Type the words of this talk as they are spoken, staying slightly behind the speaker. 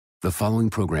The following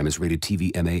program is rated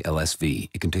TV MA-LSV.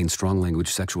 It contains strong language,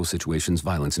 sexual situations,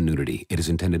 violence, and nudity. It is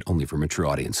intended only for mature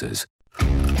audiences.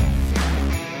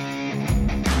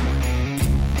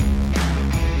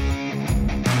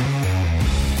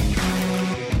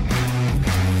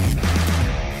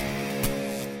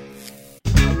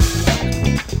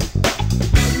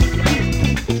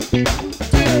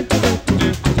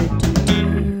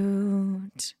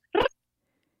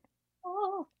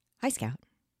 Hi, Scout.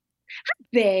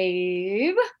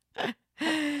 Babe.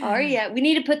 How are you? We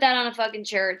need to put that on a fucking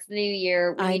shirt. It's the new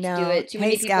year. We need to do it. Too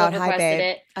many people have requested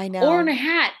it. I know. Or on a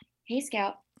hat. Hey,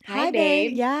 Scout. Hi,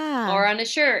 babe. Yeah. Or on a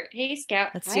shirt. Hey, Scout.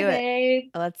 Let's Hi, do it. babe.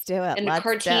 Let's do it. In Let's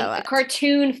a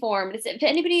cartoon form. If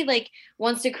anybody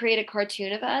wants to create a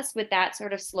cartoon of us with that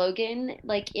sort of slogan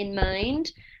in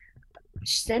mind,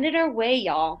 send it our way,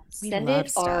 y'all. Send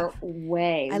it our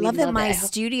way. I love that my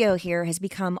studio here has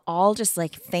become all just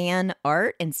fan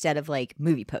art instead of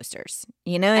movie posters.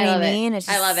 You know what I mean? It's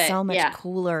just so much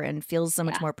cooler and feels so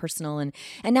much more personal. And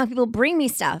now people bring me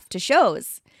stuff to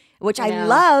shows, which I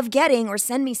love getting, or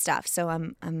send me stuff. So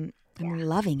I'm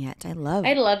loving it. I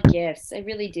love gifts. I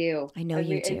really do. I know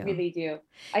you do. I really do.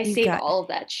 I save all of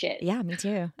that shit. Yeah, me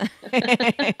too.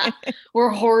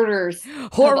 We're hoarders.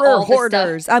 Horror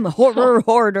hoarders. I'm a horror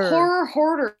hoarder. Horror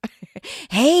hoarder.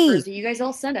 Hey, you guys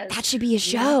all send us. That should be a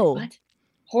show. What?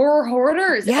 Horror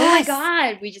hoarders. Yes. Oh my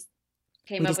god. We just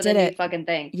came up with a new fucking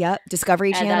thing. Yep.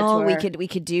 Discovery Channel. We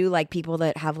could do people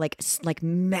that have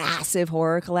massive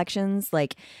horror collections,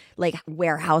 like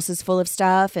warehouses full of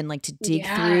stuff and to dig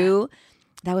through.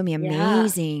 That would be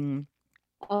amazing.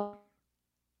 Oh,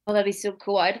 that'd be so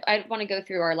cool. I'd want to go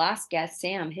through our last guest,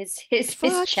 Sam, his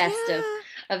chest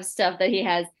of stuff that he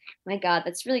has. My God,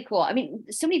 that's really cool. I mean,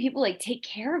 so many people take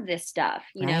care of this stuff,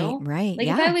 you know? Right.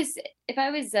 If I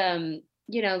was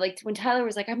when Tyler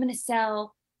was I'm gonna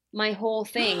sell my whole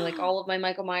thing, all of my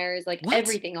Michael Myers,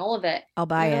 everything, all of it. I'll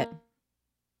buy it.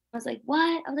 I was like,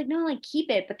 what? I was like, no, keep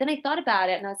it. But then I thought about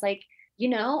it and I was like,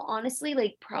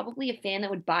 honestly, probably a fan that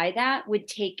would buy that would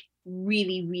take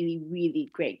really, really, really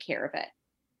great care of it.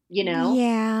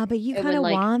 Yeah, but you kind of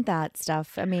want that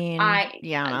stuff. I mean, I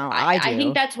do. I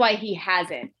think that's why he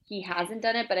hasn't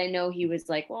done it. But I know he was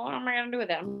like, well, what am I gonna do with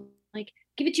it? I'm like,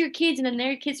 give it to your kids, and then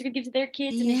their kids are gonna give it to their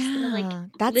kids, and it's gonna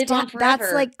live on forever.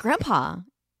 That's like grandpa.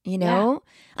 You know,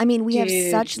 I mean, we have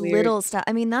such little stuff.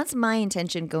 I mean, that's my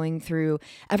intention going through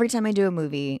every time I do a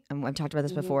movie. And I've talked about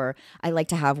this before. I like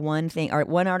to have one thing or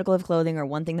one article of clothing or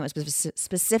one thing that was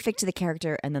specific to the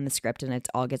character, and then the script, and it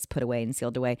all gets put away and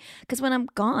sealed away. Because when I'm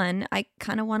gone, I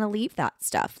kind of want to leave that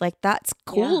stuff. That's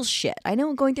cool shit. I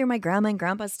know going through my grandma and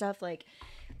grandpa stuff,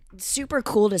 super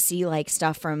cool to see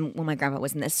stuff from when my grandpa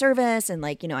was in the service, and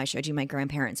I showed you my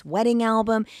grandparents' wedding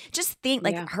album. Just think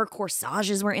her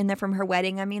corsages were in there from her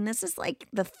wedding. I mean, this is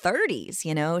the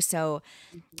 30s, so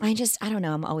I don't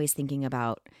know, I'm always thinking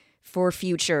about for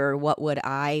future, what do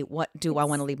I want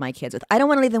to leave my kids with? I don't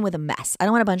want to leave them with a mess. I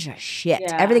don't want a bunch of shit.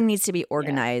 Everything needs to be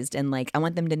organized, and I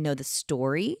want them to know the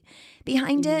story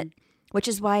behind it, which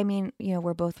is why, I mean,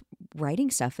 we're both writing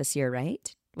stuff this year,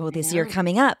 right? Well, this year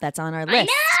coming up, that's on our list. I know.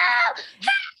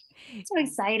 I'm so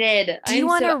excited. Do you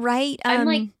want to write?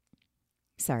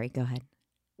 Sorry, go ahead.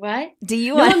 What? Do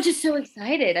you? No, I'm just so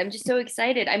excited. I mean,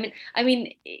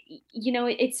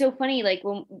 it's so funny.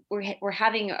 When we're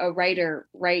having a writer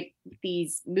write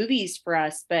these movies for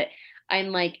us, but I'm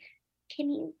like,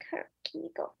 can you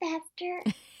go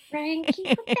faster? Ryan, can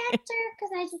you go faster?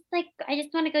 Because I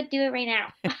just want to go do it right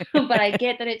now. But I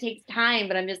get that it takes time.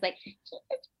 But I'm just like,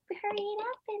 hurry it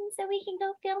up and so we can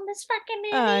go film this fucking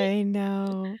movie. I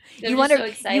know. So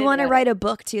you want to write a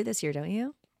book too this year, don't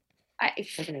you? Add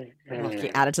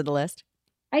it to the list.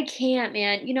 I can't,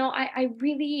 man. I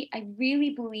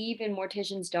really believe in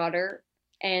Mortician's Daughter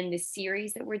and the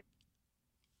series that we're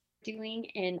doing,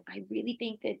 and I really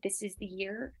think that this is the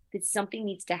year that something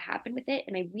needs to happen with it,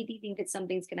 and I really think that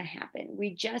something's going to happen.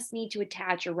 We just need to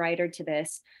attach a writer to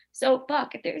this. So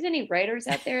if there's any writers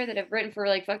out there that have written for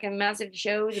fucking massive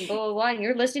shows and blah blah blah, and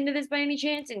you're listening to this by any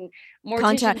chance, and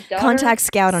contact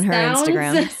Scout on her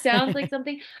Instagram. Sounds like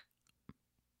something.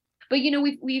 But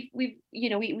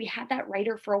we had that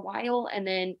writer for a while, and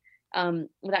then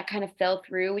that kind of fell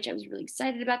through, which I was really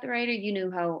excited about the writer. You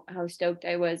knew how stoked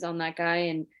I was on that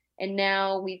guy, and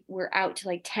now we're out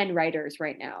to 10 writers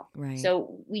right now. Right.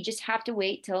 So we just have to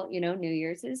wait till New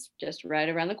Year's is just right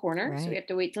around the corner. Right. So we have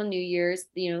to wait till New Year's,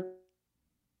 the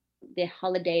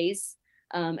holidays,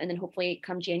 and then hopefully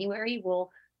come January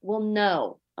we'll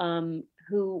know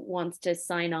who wants to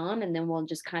sign on, and then we'll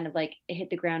just kind of hit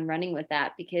the ground running with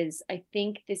that, because I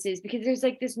think because there's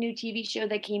this new TV show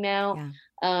that came out.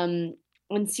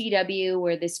 on CW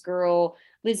where this girl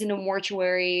lives in a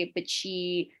mortuary, but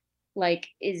she like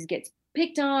gets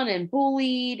picked on and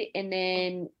bullied, and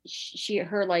then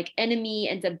her like enemy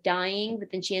ends up dying,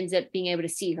 but then she ends up being able to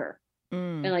see her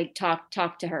and like talk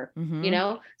to her, you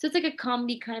know? So it's like a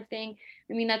comedy kind of thing.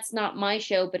 I mean, that's not my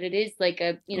show, but it is like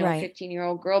a, you know,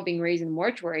 15-year-old girl being raised in a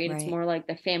mortuary, and it's more like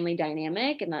the family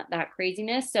dynamic and that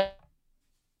craziness. So,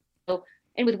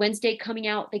 and with Wednesday coming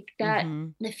out, like that,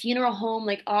 the funeral home,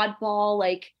 like oddball,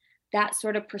 like that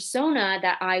sort of persona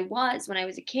that I was when I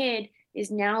was a kid is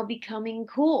now becoming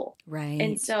cool. Right.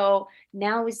 And so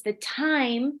now is the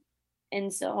time.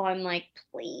 And so I'm like,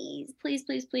 please, please,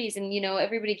 please, please. And, you know,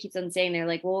 everybody keeps on saying, they're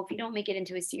like, well, if you don't make it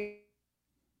into a series,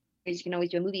 you can always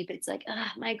do a movie. But it's like,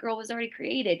 my girl was already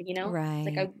created, you know? Right. It's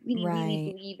like, I really,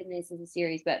 really believe in this as a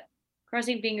series. But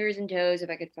crossing fingers and toes, if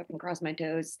I could fucking cross my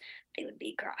toes, they would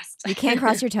be crossed. You can't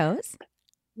cross your toes?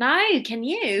 No, can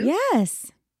you?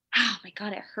 Yes. Oh my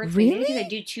God, it hurts really? me. Maybe because I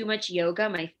do too much yoga.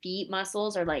 My feet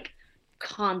muscles are like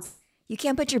constant. You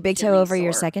can't put your big toe over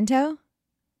your second toe?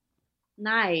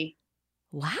 No.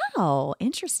 Wow,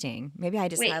 interesting. Maybe I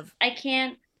just have. I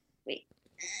can't. Wait,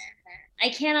 I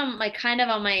can't on my kind of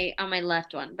on my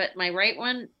left one, but my right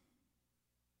one,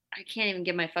 I can't even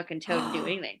get my fucking toe to do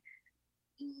anything.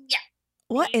 Yeah.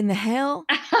 What in the hell?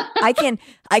 I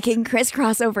can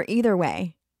crisscross over either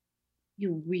way.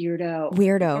 You weirdo.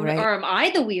 Weirdo, right? Or am I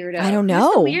the weirdo? I don't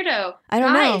know. Who's the weirdo? I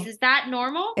don't know. Is that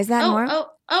normal? Is that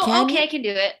normal? Oh, okay, I can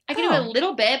do it. I can do it a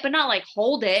little bit, but not like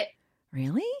hold it.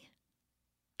 Really?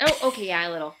 Oh, okay, yeah, a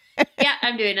little. Yeah,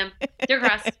 I'm doing them. They're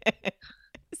crossed.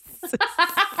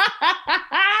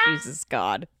 Jesus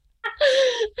God.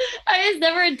 I just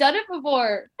never done it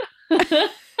before. How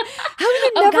do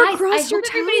you never cross your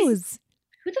toes?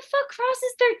 Who the fuck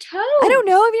crosses their toes? I don't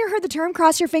know. Have you ever heard the term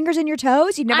cross your fingers and your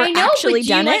toes? You've never actually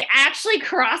done it? Like actually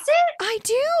cross it? I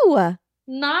do.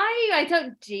 No, I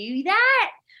don't do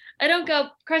that. I don't go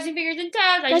crossing fingers and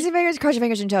toes. Cross your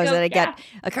fingers and toes. That I get.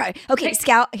 Okay,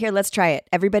 Scout, here, let's try it.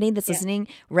 Everybody that's listening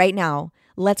right now,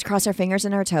 let's cross our fingers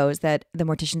and our toes that the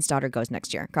mortician's daughter goes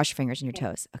next year. Cross your fingers and your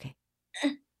toes. Okay.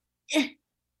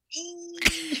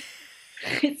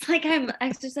 It's like I'm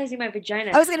exercising my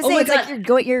vagina. I was going to say, it's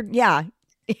like yeah.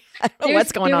 I don't know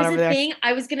what's going on over there.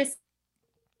 I was going to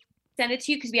send it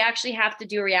to you because we actually have to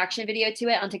do a reaction video to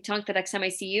it on TikTok the next time I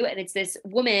see you. And it's this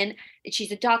woman.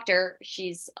 She's a doctor.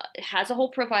 She's has a whole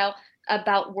profile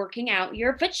about working out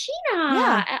your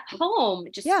vagina at home.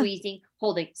 Just squeezing,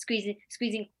 holding,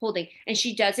 squeezing, holding. And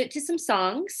she does it to some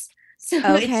songs. So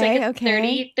it's like a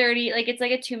 30, like it's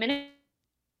like a 2-minute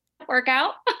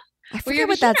workout. I forget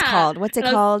what that's called. What's it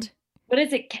called? What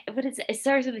is it? It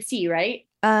starts with a C, right?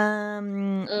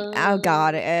 Oh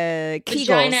God,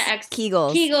 Kegels.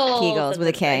 Kegels with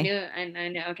a K. I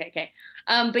know. Okay.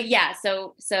 But yeah,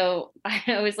 so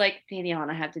I was like, Danielle,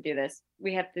 I have to do this.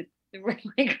 We have to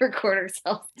like record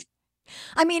ourselves.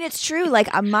 I mean, it's true.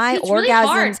 Like my it's orgasms, really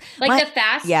hard. Like the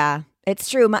fast. Yeah, it's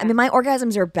true. I mean, my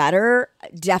orgasms are better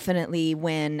definitely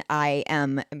when I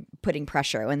am putting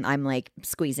pressure, when I'm like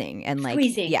squeezing and like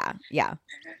yeah.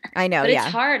 I know. But it's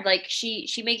hard. Like she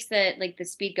makes the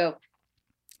speed go.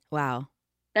 Wow.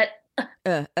 That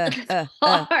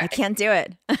I can't do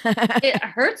it. It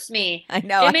hurts me. I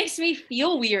know. It makes me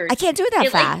feel weird. I can't do it that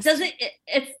fast.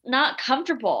 It's not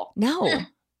comfortable. No.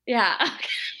 Yeah.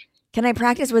 Can I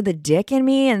practice with a dick in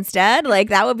me instead? Like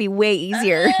that would be way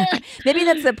easier. Two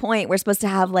that's the point. We're supposed to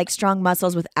have like strong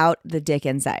muscles without the dick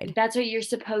inside. That's what you're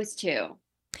supposed to.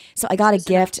 So I got a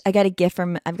gift. I got a gift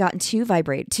I've gotten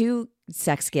two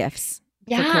sex gifts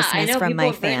for Christmas I know from people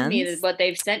my fans. Me what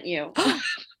they've sent you.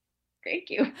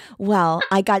 Thank you. Well,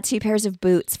 I got 2 pairs of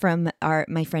boots from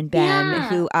my friend Ben,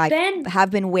 who I have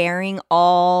been wearing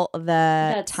all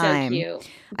the time. So cute.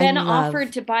 Ben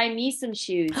offered to buy me some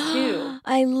shoes too.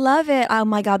 I love it. Oh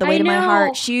my God, the weight of my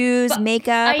heart. Shoes,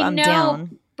 makeup, I'm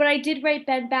down. But I did write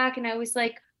Ben back and I was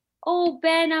like, oh,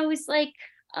 Ben, I was like,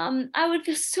 I would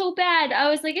feel so bad. I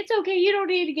was like, it's okay. You don't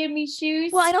need to give me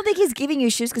shoes. Well, I don't think he's giving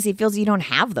you shoes because he feels you don't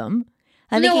have them.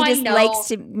 I think he just likes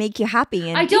to make you happy.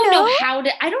 And I don't know how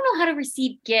to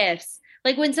receive gifts.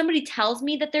 Like when somebody tells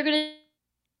me that they're going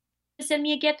to send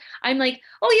me a gift, I'm like,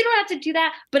 oh, you don't have to do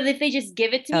that. But if they just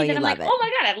give it to me, then I'm like, oh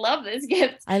my God, I love this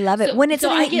gift. I love it. When it's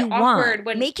something that you want,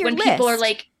 make your list. People are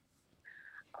like,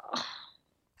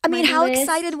 I mean, how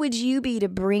excited would you be to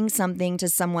bring something to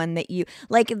someone that you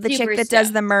like? The chick that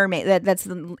does the mermaid, that's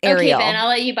the Ariel. Okay, Ben, I'll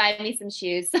let you buy me some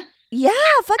shoes. Yeah,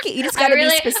 fuck it. You just got to be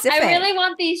specific. I really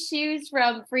want these shoes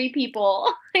from Free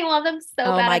People. I want them so bad.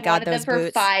 Oh my God, I wanted them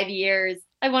for 5 years.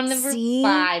 I wanted them for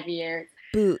 5 years.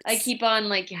 Boots. I keep on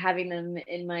like having them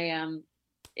in my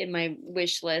in my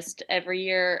wish list every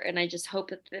year, and I just hope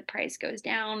that the price goes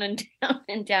down and down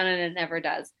and down, and it never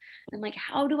does. I'm like,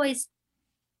 how do I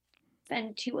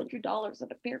spend $200 on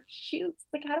a pair of shoes?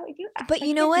 Like, how do I do that? But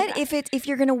you know what? If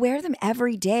you're gonna wear them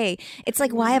every day, it's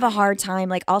like, why have a hard time?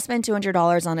 Like, I'll spend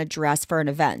 $200 on a dress for an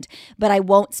event, but I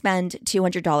won't spend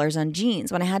 $200 on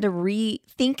jeans. When I had to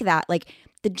rethink that, like,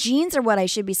 the jeans are what I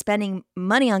should be spending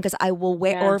money on because I will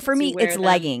wear. Or for me, it's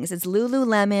leggings. It's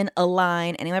Lululemon,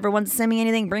 Align. Anyone ever wants to send me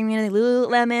anything? Bring me anything.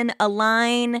 Lululemon,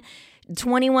 Align.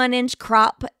 21-inch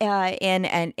crop in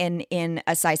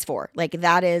a size 4. Like,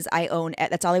 that is, I own,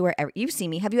 that's all I wear. You've seen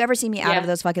me. Have you ever seen me out of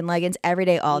those fucking leggings every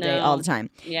day, all day, all the time?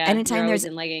 Yeah. Anytime there's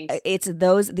in leggings. It's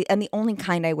those, and the only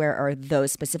kind I wear are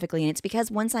those specifically. And it's because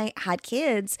once I had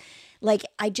kids, like,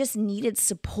 I just needed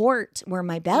support where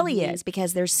my belly is,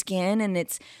 because there's skin and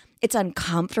it's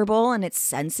uncomfortable and it's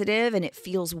sensitive and it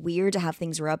feels weird to have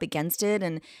things rub against it.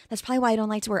 And that's probably why I don't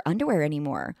like to wear underwear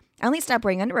anymore. I only stopped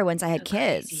wearing underwear once I had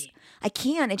kids. Crazy. I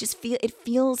can't. It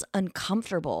feels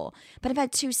uncomfortable. But I've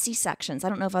had 2 C-sections. I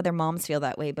don't know if other moms feel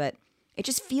that way, but it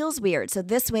just feels weird. So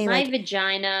this way, my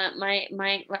vagina,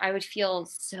 I would feel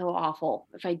so awful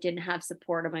if I didn't have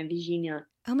support of my vagina.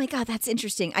 Oh my God, that's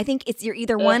interesting. I think you're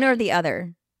either one or the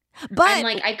other. But I'm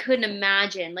like, I couldn't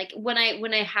imagine, like, when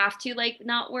I have to, like,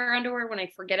 not wear underwear, when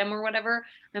I forget them or whatever,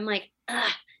 I'm like,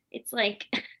 it's like,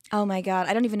 oh my God,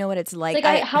 I don't even know what it's like.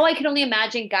 How I can only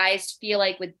imagine guys feel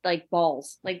like with, like,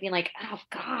 balls, like, being like, oh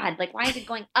God, like, why is it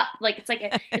going up? Like, it's like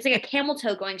a camel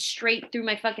toe going straight through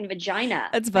my fucking vagina.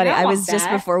 That's funny. I was just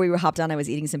before we hopped on, I was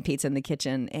eating some pizza in the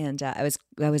kitchen, and I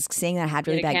was saying that I had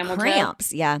really bad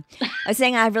cramps. Yeah, I was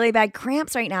saying I have really bad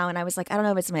cramps right now, and I was like, I don't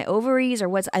know if it's my ovaries or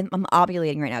what's. I'm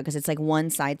ovulating right now because it's like one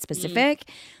side specific.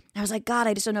 I was like, God,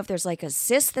 I just don't know if there's like a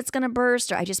cyst that's gonna burst,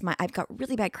 or I've got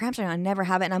really bad cramps right now. I never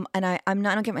have it, and I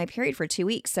don't get my period for 2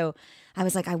 weeks. So I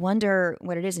was like, I wonder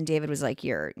what it is. And David was like,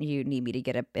 you need me to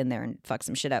get up in there and fuck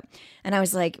some shit up. And I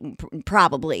was like,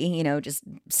 probably, just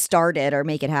start it or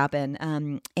make it happen.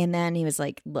 And then he was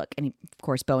like, look, and of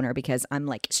course boner, because I'm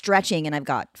like stretching and I've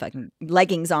got fucking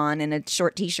leggings on and a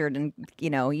short t-shirt, and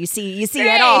you see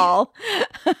it all.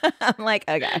 I'm like,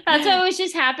 okay. That's what was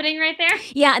just happening right there.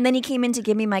 Yeah. And then he came in to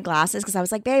give me my glasses because I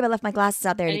was like, babe, I left my glasses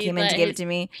out there. And he came in to give it to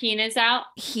me. Penis out.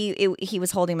 He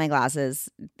was holding my glasses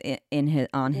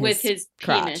with his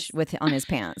crotch, on his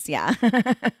pants. Yeah.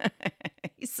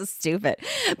 He's so stupid.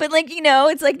 But like,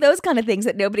 it's like those kind of things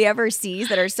that nobody ever sees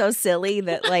that are so silly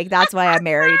that, like, that's why I'm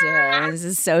married to him. This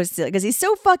is so silly because he's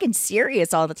so fucking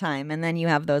serious all the time. And then you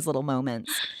have those little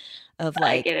moments of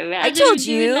like, I told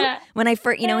you when I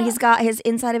first, he's got his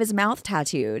inside of his mouth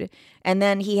tattooed, and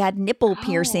then he had nipple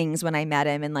piercings when I met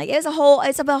him, and like it's a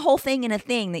whole thing in a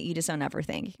thing that you just don't ever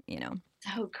think,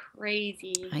 So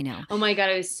crazy. I know. Oh my God,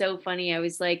 it was so funny. I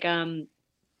was like,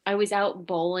 I was out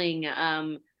bowling,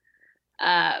 a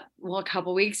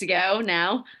couple weeks ago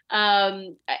now,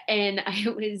 and I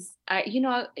was,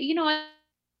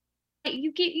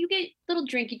 you get little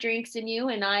drinky drinks in you,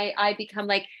 and I become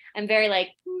like, I'm very like,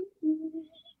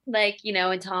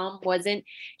 and Tom wasn't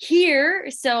here,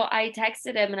 so I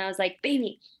texted him and I was like,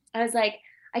 baby, I was like,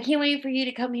 I can't wait for you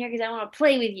to come here because I want to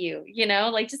play with you,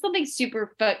 like just something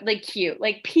super like cute,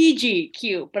 like PG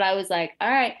cute. But I was like, all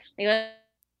right, like,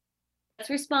 let's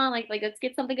respond, like let's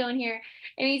get something going here.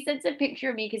 And he sends a picture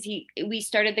of me because we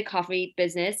started the coffee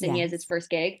business, and he has his first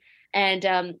gig,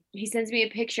 and he sends me a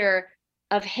picture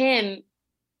of him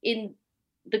in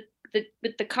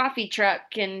with the coffee truck,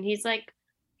 and he's like,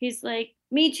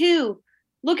 me too.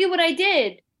 Look at what I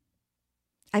did.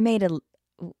 I made a.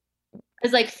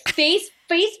 It's like face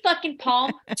fucking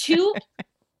palm to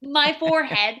my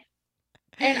forehead,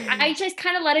 and I just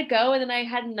kind of let it go. And then I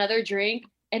had another drink,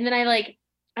 and then I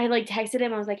texted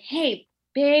him. I was like, hey,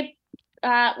 babe,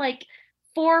 like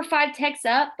 4 or 5 texts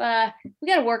up. We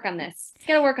got to work on this.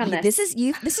 This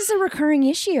is a recurring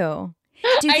issue.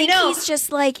 Do you think he's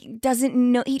just like doesn't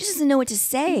know? He just doesn't know what to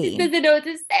say. He doesn't know what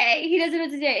to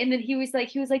say. And then he was like,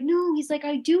 no. He's like,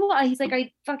 I do. He's like,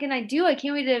 I do. I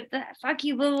can't wait to fuck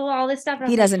you. Blah, blah, blah, all this stuff.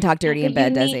 He doesn't talk dirty in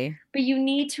bed, does he? But you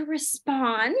need to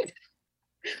respond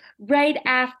right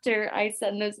after I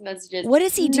send those messages. What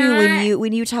does he do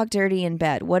when you talk dirty in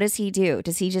bed? What does he do?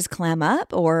 Does he just clam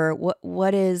up, or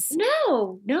what is?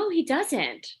 No, he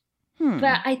doesn't.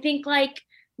 But I think like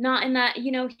not in that.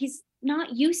 He's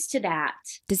not used to that.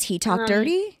 Does he talk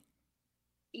dirty?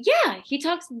 Yeah, he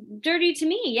talks dirty to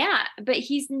me. Yeah, but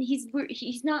he's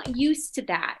not used to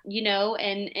that,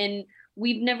 and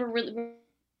we've never really,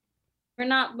 we're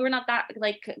not that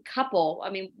like couple.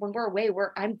 I mean, when we're away,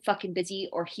 I'm fucking busy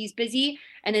or he's busy,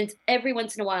 and then every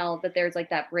once in a while that there's like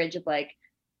that bridge of like,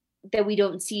 that we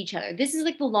don't see each other. This is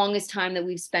like the longest time that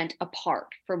we've spent apart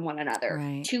from one another.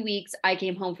 Right. 2 weeks, I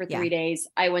came home for 3 Yeah. days,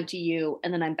 I went to you,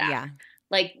 and then I'm back. Yeah.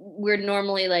 Like we're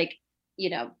normally like,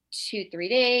 2-3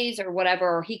 days or whatever,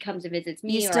 or he comes and visits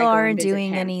me, You or I still go and aren't visit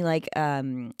doing him. any like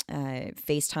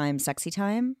FaceTime sexy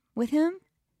time with him?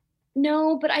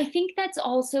 No, but I think that's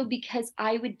also because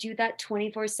I would do that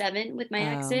 24/7 with my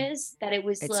Oh, exes, that it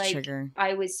was it's like trigger.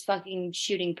 I was fucking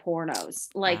shooting pornos.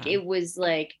 Like it was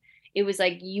like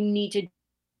you need to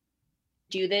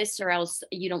do this or else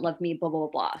you don't love me, blah blah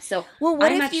blah. So Well,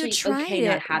 what I'm if you actually tried okay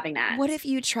not it? having that. What if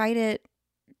you tried it?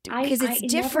 I Because I it's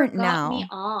it never different got me now.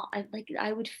 off.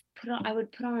 I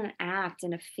would put on an act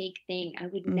and a fake thing.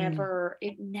 Mm.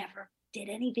 It never did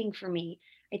anything for me.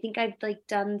 I think I've like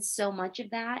done so much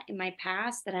of that in my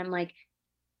past that I'm like,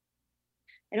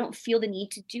 I don't feel the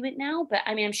need to do it now, but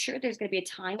I mean, I'm sure there's going to be a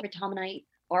time where Tom and I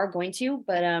are going to,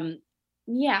 but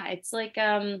yeah, it's like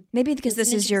Maybe because it's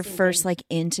an this is your interesting first thing.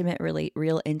 like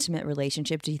real intimate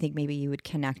relationship. Do you think maybe you would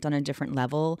connect on a different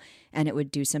level and it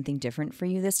would do something different for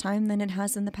you this time than it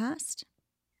has in the past?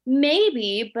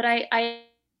 Maybe, but I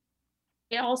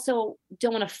also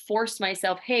don't want to force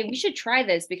myself, hey, we should try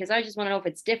this because I just want to know if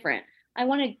it's different. I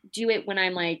want to do it when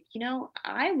I'm like,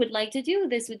 I would like to do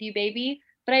this with you, baby.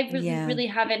 But I really, Yeah. really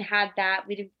haven't had that.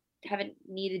 Haven't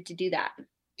needed to do that.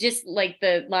 Just like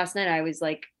the last night, I was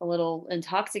like a little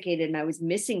intoxicated and I was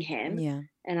missing him. Yeah.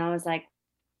 And I was like,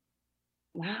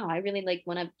 wow, I really like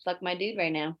want to fuck my dude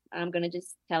right now. I'm going to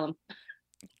just tell him.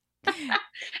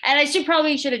 And I should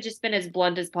have just been as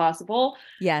blunt as possible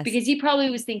Yes. because he probably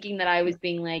was thinking that I was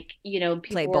being like, Play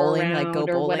people were bowling, like go around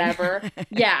or bowling. whatever.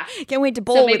 Yeah. Can't wait to So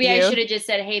bowl with maybe I you. should have just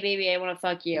said, "Hey baby, I want to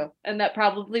fuck you." And that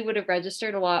probably would have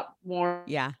registered a lot more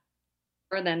Yeah.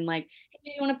 than like,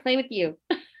 "Hey, I want to play with you."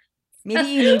 Maybe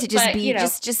you need to just But, be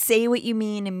just say what you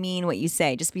mean and mean what you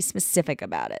say. Just be specific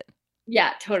about it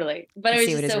yeah, totally. But and it was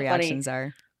see what just his so funny. reactions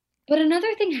are. But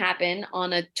another thing happened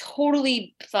on a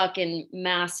totally fucking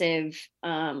massive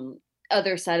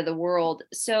other side of the world.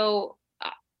 So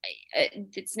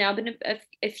it's now been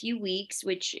a few weeks,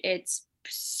 which it's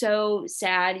so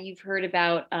sad. You've heard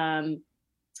about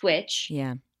Twitch.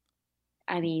 Yeah.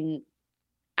 I mean,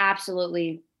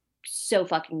 absolutely so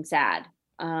fucking sad.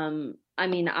 I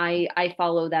mean, I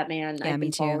follow that man. Yeah, I've me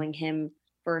been too. following him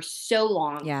for so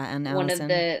long. Yeah, and One of Allison.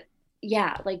 the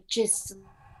Yeah, like just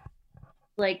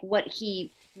like what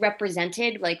he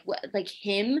represented, like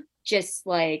him, just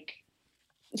like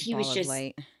he was Ball of just,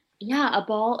 light. yeah, a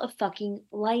ball of fucking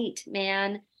light,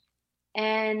 man.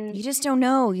 And You just don't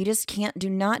know. You just can't. Do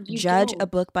not you judge a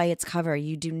don't book by its cover.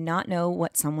 You do not know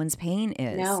what someone's pain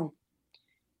is. know.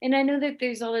 And I know that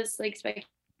there's all this like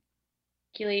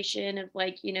speculation of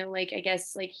like, like I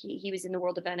guess like he was in the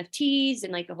world of NFTs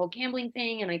and like the whole gambling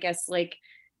thing. And I guess like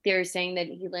they're saying that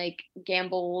he like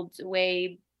gambled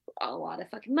away a lot of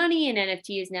fucking money and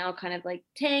NFT is now kind of like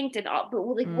tanked and all, but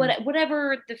like Mm,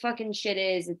 whatever the fucking shit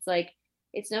is, it's like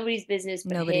it's nobody's business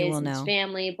but nobody his will and his know.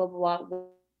 family, blah blah blah,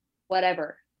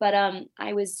 whatever. But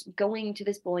I was going to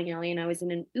this bowling alley and I was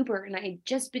in an Uber and I had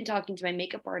just been talking to my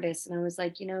makeup artist and I was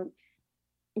like,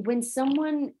 when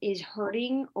someone is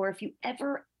hurting, or if you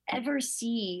ever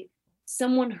see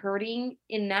someone hurting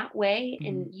in that way Mm.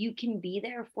 and you can be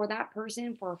there for that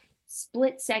person for a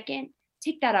split second,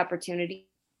 take that opportunity.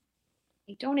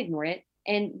 Don't ignore it.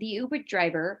 And the Uber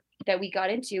driver that we got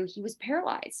into, he was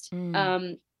paralyzed.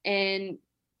 Mm. And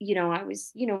I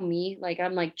was, me, like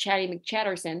I'm like Chatty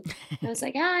McChatterson. And I was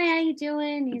like, "Hi, how you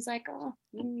doing?" He's like, "Oh,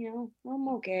 I'm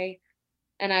okay."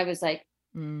 And I was like,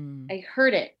 Mm. I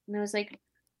heard it. And I was like,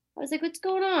 "What's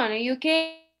going on? Are you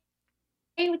okay?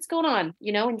 Hey, what's going on?"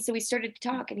 And so we started to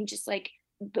talk and he just like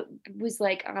was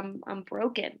like, I'm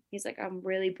broken. He's like, "I'm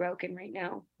really broken right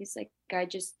now." He's like,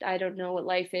 I don't know what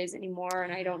life is anymore.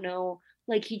 And I don't know,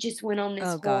 like he just went on this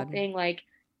Oh whole God. thing. Like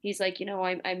he's like,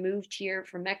 I moved here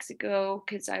from Mexico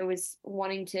because I was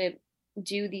wanting to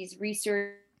do these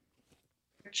research,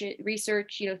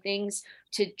 things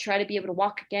to try to be able to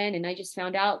walk again. And I just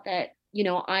found out that,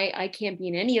 I can't be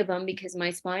in any of them because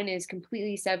my spine is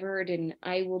completely severed and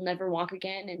I will never walk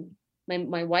again. And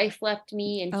my wife left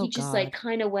me and Oh he just like God.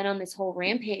 kind of went on this whole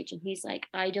rampage and he's like,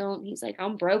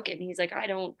 "I'm broken." He's like, I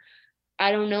don't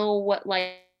know what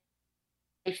life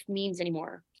means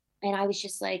anymore. And I was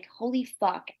just like, holy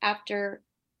fuck. After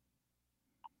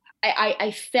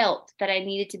I felt that I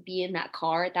needed to be in that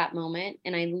car at that moment.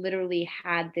 And I literally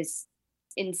had this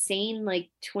insane, like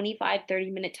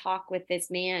 25-30 minute talk with this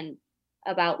man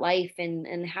about life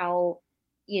and how,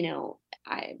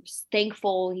 I'm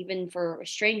thankful even for a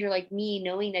stranger like me,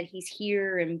 knowing that he's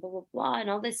here and blah, blah, blah, and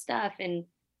all this stuff. And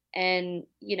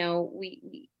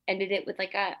we ended it with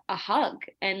like a hug.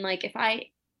 And like, if I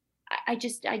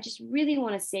just really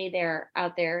want to say there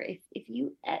out there, if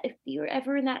you're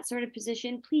ever in that sort of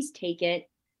position, please take it,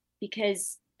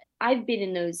 because I've been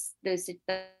in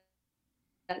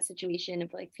that situation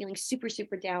of like feeling super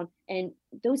super down, and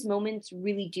those moments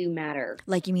really do matter.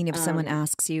 Like, you mean if someone Um,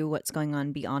 asks you what's going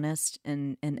on, be honest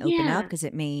and open up, yeah, because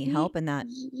it may be help, and that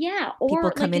yeah, people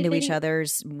or come like if into each any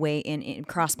other's way in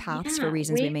cross paths for yeah,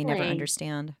 reasons we may never wavelength.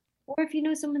 understand. Or if you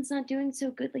know someone's not doing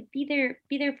so good, like be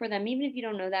there for them, even if you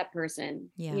don't know that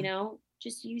person, Yeah.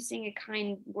 just using a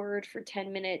kind word for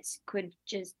 10 minutes could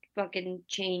just fucking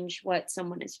change what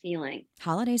someone is feeling.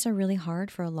 Holidays are really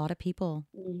hard for a lot of people.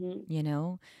 Hmm. You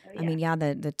know, Oh I yeah. mean, yeah,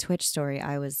 the Twitch story.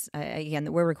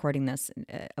 Again, we're recording this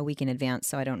a week in advance,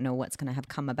 so I don't know what's going to have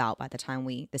come about by the time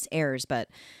this airs. But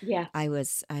Yeah. yeah, I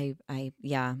was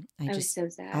so I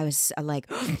sad. was like,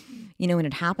 when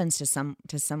it happens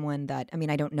to someone that, I mean,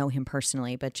 I don't know him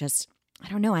personally, but just, I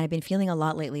don't know. I've been feeling a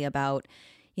lot lately about,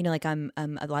 like a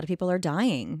lot of people are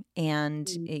dying, and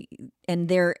Mm.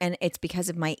 and it's because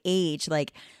of my age.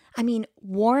 Like, I mean,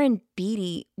 Warren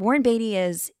Beatty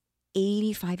is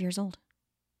 85 years old.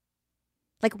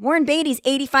 Like, Warren Beatty's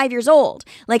 85 years old.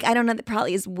 Like, I don't know, that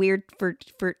probably is weird for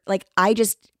like,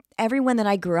 everyone that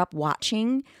I grew up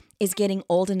watching is getting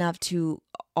old enough to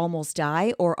almost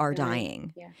die or are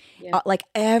Dying. dying. Yeah. Yeah. Like,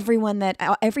 every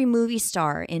movie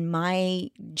star in my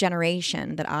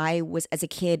generation that I was as a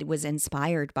kid was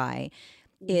inspired by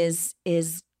Hmm. is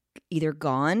either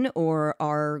gone or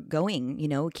are going.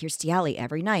 Kirstie Alley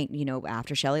every night,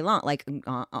 after Shelley Long, like,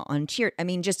 on Cheer. I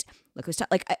mean, just look who's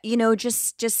like,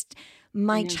 just I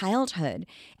my know. childhood.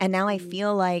 And now I Hmm.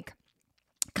 feel like,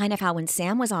 kind of how when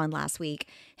Sam was on last week,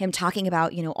 him talking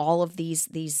about, all of these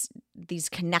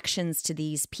connections to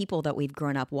these people that we've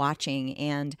grown up watching,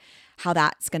 and how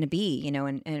that's going to be,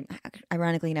 and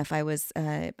ironically enough, I was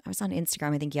on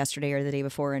Instagram, I think yesterday or the day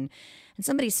before, and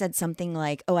somebody said something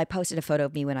like, oh, I posted a photo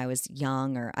of me when I was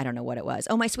young, or I don't know what it was.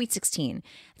 Oh, my sweet 16.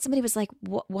 Somebody was like,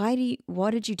 what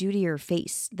did you do to your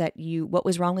face, what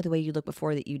was wrong with the way you looked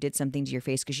before, that you did something to your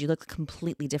face, because you look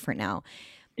completely different now.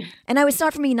 And I was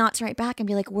thought for me not to write back and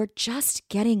be like, we're just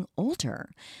getting older.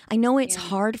 I know it's Yeah.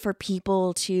 hard for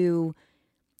people to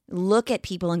look at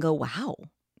people and go, wow,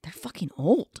 they're fucking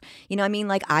old. I mean,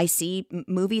 like, I see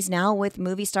movies now with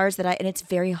movie stars and it's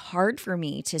very hard for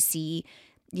me to see,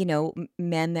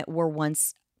 men that were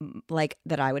once, like,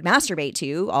 that I would masturbate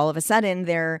to. All of a sudden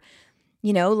they're,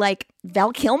 like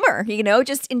Val Kilmer,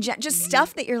 just Hmm.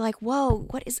 stuff that you're like, whoa,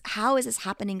 how is this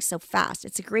happening so fast?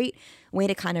 It's a great way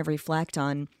to kind of reflect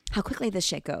on how quickly this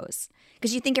shit goes.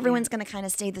 Because you think Yeah. everyone's going to kind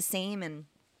of stay the same, and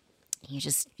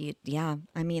yeah.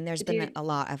 I mean, there's been Dude, a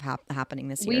lot of happening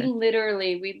this we year.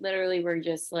 literally were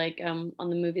just like, on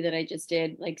the movie that I just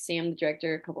did, like Sam, the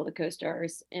director, a couple of the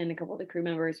co-stars, and a couple of the crew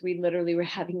members, we literally were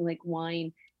having like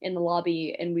wine in the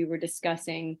lobby, and we were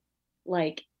discussing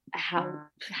like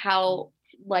how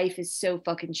life is so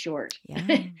fucking short.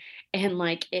 Yeah. And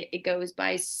like it goes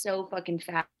by so fucking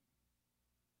fast.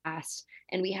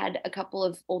 And we had a couple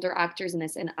of older actors in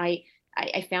this, and I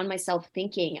found myself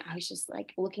thinking, I was just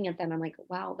like looking at them, I'm like,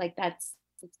 wow, like that's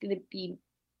gonna be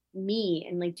me.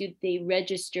 And like, do they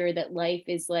register that life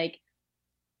is like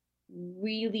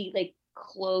really like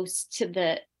close to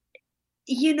the, like,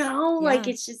 Yeah.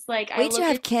 it's just like I Wait till you look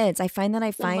have at kids. I find that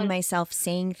I find someone. myself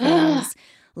saying Ah, things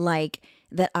like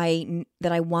that I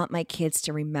want my kids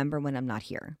to remember when I'm not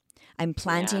here. I'm yeah.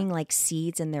 planting like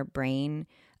seeds in their brain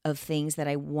of things that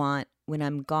I want when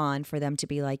I'm gone, for them to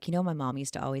be like, my mom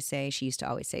used to always say, she used to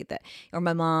always say that, or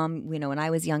my mom, when I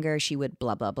was younger, she would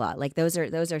blah blah blah. Like, those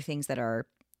are things that are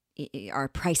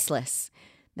priceless.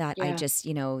 That I Yeah. just,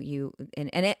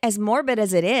 as morbid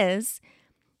as it is,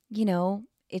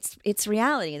 it's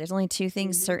reality. There's only two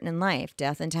things Mhm. certain in life: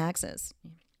 death and taxes.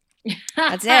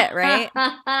 That's it, right?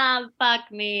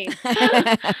 Fuck me.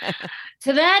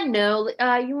 To that note,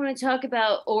 you want to talk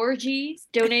about orgies,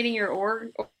 donating your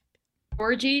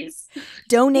orgies?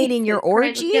 Donating your Jesus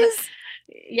Christ, let's get it. orgies?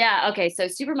 Yeah, okay. So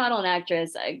supermodel and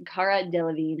actress Cara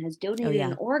Delevingne has Oh donated an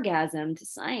yeah. orgasm to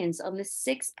science on the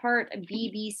six-part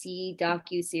BBC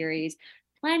docu-series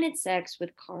Planet Sex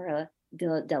with Cara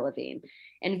Delevingne.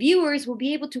 And viewers will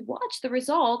be able to watch the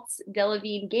results.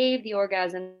 Delevingne gave the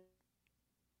orgasm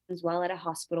while at a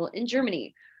hospital in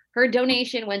Germany. Her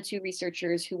donation went to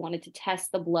researchers who wanted to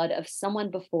test the blood of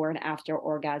someone before and after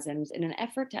orgasms in an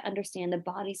effort to understand the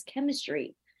body's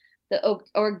chemistry. The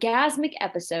orgasmic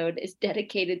episode is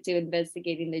dedicated to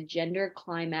investigating the gender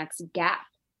climax gap,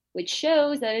 which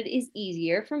shows that it is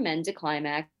easier for men to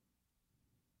climax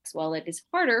while it is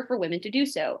harder for women to do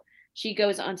so. She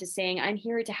goes on to saying, I'm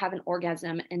here to have an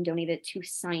orgasm and donate it to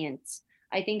science.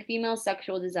 I think female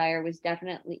sexual desire has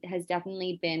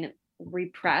definitely been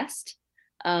repressed.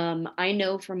 I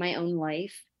know from my own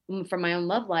life, from my own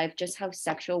love life, just how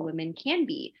sexual women can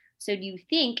be. So do you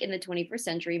think in the 21st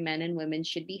century, men and women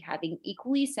should be having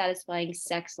equally satisfying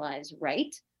sex lives,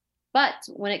 right? But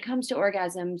when it comes to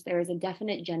orgasms, there is a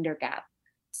definite gender gap.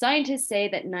 Scientists say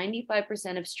that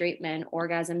 95% of straight men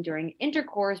orgasm during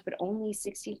intercourse, but only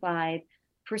 65%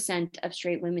 of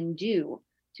straight women do.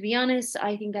 To be honest,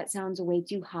 I think that sounds way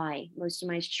too high. Most of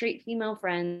my straight female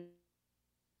friends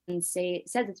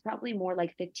says it's probably more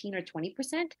like 15 or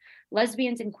 20%.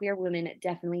 Lesbians and queer women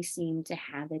definitely seem to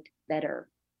have it better.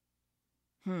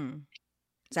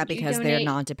 Is that because they're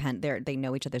non-dependent? They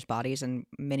know each other's bodies, and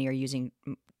many are using.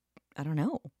 I don't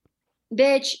know.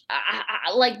 Bitch,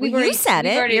 like you said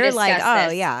it. You're like, oh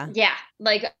this. Yeah.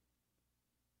 Like,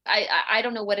 I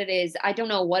don't know what it is. I don't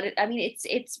know what it. I mean,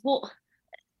 it's well,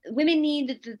 women need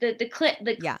the clit,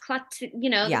 the clit, you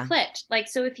know, the clit. Like,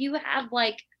 so if you have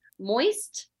like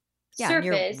moist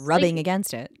surface, you're rubbing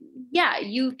against it. Yeah,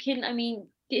 you can. I mean,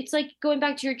 it's like going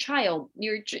back to your child.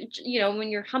 When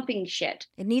you're humping shit.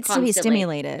 It needs to be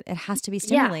stimulated. It has to be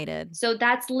stimulated. Yeah. So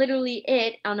that's literally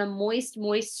it on a moist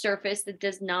surface that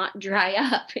does not dry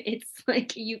up. It's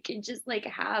like you can just like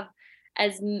have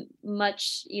as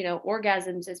much,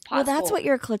 orgasms as possible. Well, that's what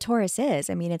your clitoris is.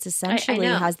 I mean, it's essentially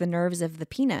has the nerves of the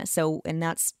penis. So, and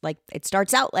that's like, it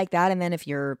starts out like that. And then if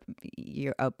you're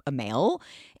a male,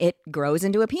 it grows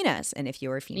into a penis. And if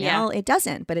you're a female, it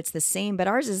doesn't. But it's the same. But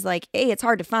ours is like, hey, it's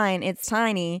hard to find. It's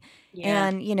tiny. Yeah.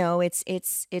 And,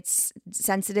 it's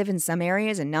sensitive in some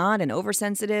areas and not, and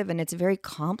oversensitive. And it's a very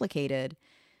complicated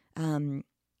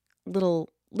little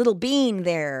being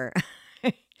there.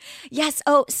 Yes.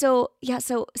 Oh, so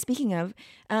speaking of,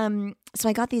 so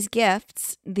I got these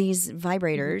gifts, these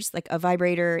vibrators, like a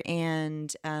vibrator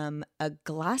and a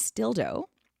glass dildo.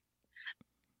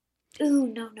 Ooh,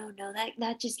 no.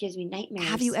 That just gives me nightmares.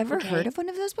 Have you ever heard of one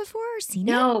of those before or seen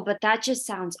it? No, but that just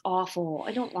sounds awful.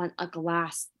 I don't want a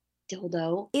glass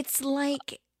dildo. It's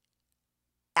like,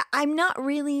 I'm not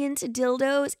really into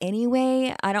dildos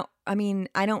anyway.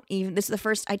 This is the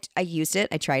first I used it.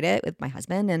 I tried it with my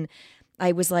husband and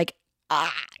I was like,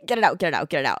 get it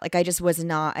out. Like I just was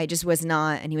not.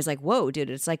 And he was like, whoa,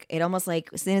 dude. It's like, it almost like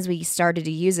as soon as we started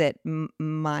to use it,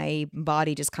 my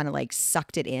body just kind of like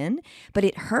sucked it in, but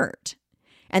it hurt.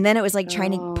 And then it was like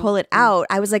trying to pull it out.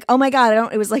 I was like, oh my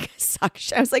God, it was like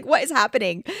suction. I was like, what is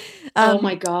happening? Oh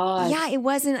my God. Yeah, it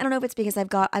wasn't. I don't know if it's because I've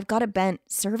got a bent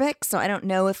cervix. So I don't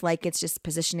know if like it's just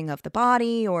positioning of the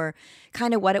body or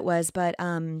kind of what it was, but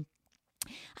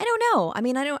I don't know. I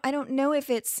mean, I don't know if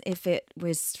it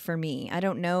was for me. I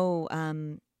don't know. I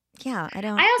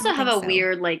don't. I also have a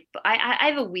weird I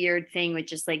have a weird thing with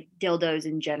just like dildos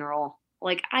in general.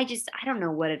 Like I don't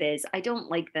know what it is. I don't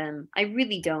like them. I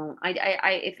really don't.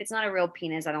 I if it's not a real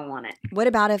penis, I don't want it. What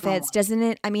about if doesn't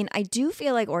it? I mean, I do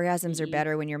feel like orgasms are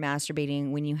better when you're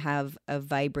masturbating when you have a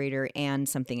vibrator and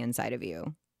something inside of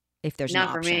you. If there's not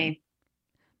an for option. me.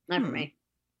 Not for me.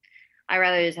 I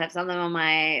rather just have something on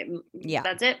my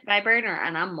that's it, vibrator,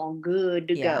 and I'm all good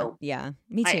to go. Yeah,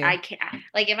 me too. I can't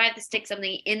like if I have to stick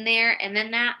something in there and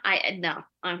then that I'm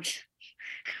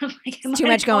like, too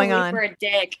much going on for a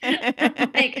dick.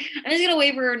 Like I'm just gonna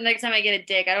wait for next time I get a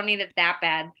dick. I don't need it that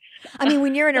bad. I mean,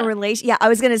 when you're in a relation, I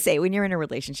was gonna say when you're in a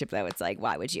relationship though, it's like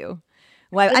why would you?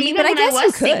 Why? But I mean, but I guess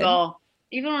you could. Single,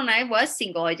 even when I was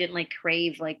single, I didn't like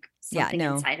crave like something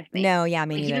inside of me. No, yeah,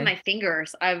 me like, neither. Even my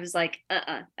fingers, I was like,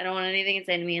 I don't want anything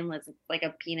inside of me unless it's like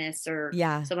a penis or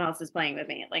someone else is playing with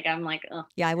me. Like I'm like,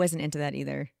 yeah, I wasn't into that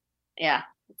either. Yeah,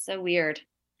 it's so weird.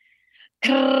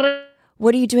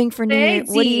 What are you doing for New Year?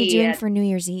 What are you doing for New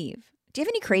Year's Eve? Do you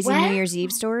have any crazy New Year's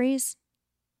Eve stories?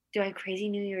 Do I have crazy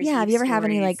New Year's Eve have you ever stories? have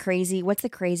any like crazy? What's the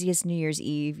craziest New Year's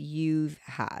Eve you've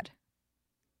had?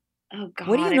 Oh God!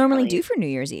 What do you normally do for New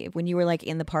Year's Eve when you were like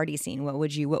in the party scene? What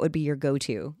would be your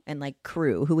go-to and like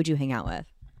crew? Who would you hang out with?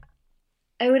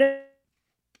 I would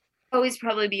always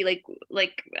probably be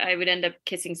like I would end up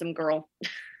kissing some girl.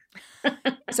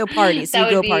 So parties. So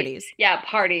you go parties. Yeah,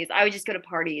 parties. I would just go to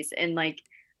parties and like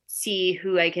see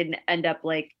who I could end up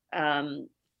like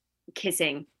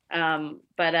kissing.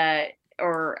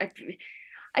 Or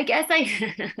I guess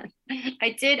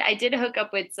I did hook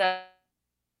up with some.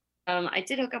 I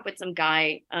did hook up with some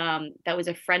guy that was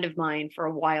a friend of mine for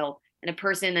a while, and a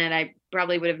person that I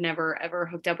probably would have never ever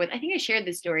hooked up with. I think I shared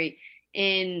this story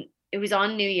it was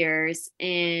on New Year's,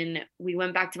 and we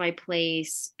went back to my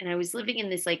place, and I was living in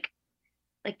this like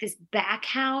this back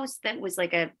house that was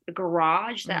like a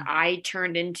garage that I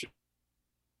turned into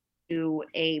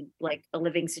a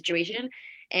living situation.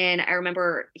 And I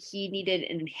remember he needed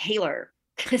an inhaler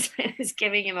because I was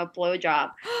giving him a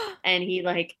blowjob, and he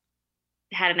like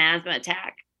had an asthma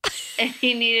attack, and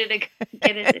he needed to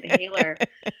get his inhaler.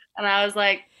 And I was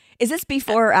like, "Is this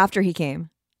before or after he came?"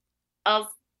 I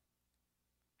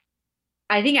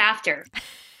think after.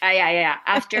 Yeah.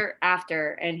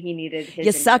 After, and he needed his.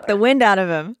 You sucked the wind out of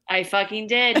him. I fucking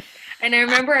did. And I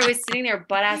remember I was sitting there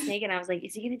butt ass naked, and I was like,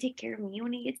 "Is he gonna take care of me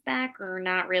when he gets back, or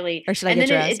not really?" Or should I get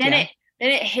dressed? Then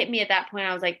it hit me at that point.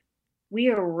 I was like, "We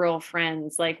are real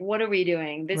friends. Like, what are we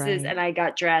doing? This is." And I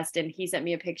got dressed, and he sent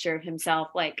me a picture of himself,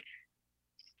 like,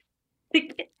 to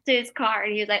his car,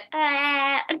 and he was like,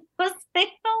 "Ah!" And I was like,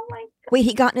 "Oh my god!" Wait,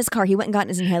 he got in his car. He went and got in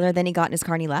his inhaler. Then he got in his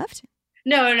car and he left.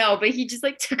 No, but he just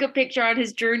like took a picture on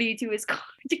his journey to his car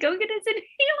to go get his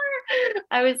inhaler.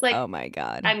 I was like, oh my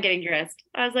God. I'm getting dressed.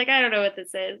 I was like, I don't know what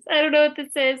this is.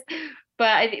 But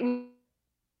I think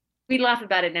we laugh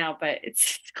about it now, but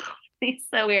it's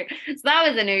so weird. So that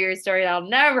was a New Year's story I'll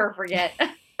never forget.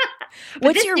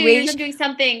 What's your New Year's, I'm doing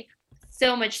something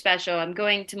so much special. I'm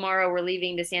going tomorrow. We're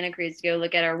leaving to Santa Cruz to go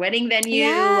look at our wedding venue.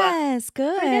 Yes,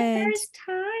 good. For the first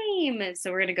time.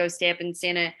 So we're going to go stay up in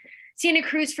Santa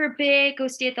Cruz for a bit, go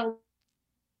stay at the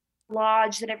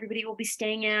lodge that everybody will be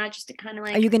staying at, just to kind of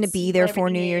like. Are you going to be there for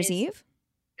New Year's Eve?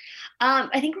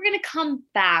 I think we're going to come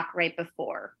back right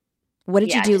before. What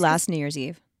did you do last New Year's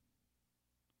Eve?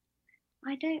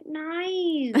 I don't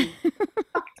know. What the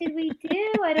fuck did we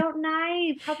do? I don't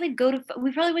know.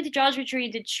 We probably went to Jaws Retreat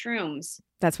and did shrooms.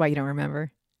 That's why you don't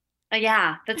remember.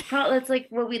 Yeah, that's like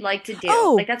what we'd like to do.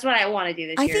 Oh, like that's what I want to do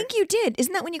this year. I think you did.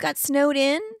 Isn't that when you got snowed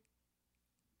in?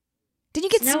 Didn't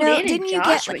you get snow? Didn't you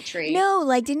get no?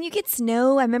 Like, didn't you get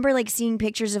snow? I remember like seeing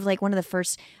pictures of like one of the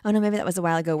first. Oh no, maybe that was a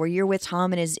while ago. Where you're with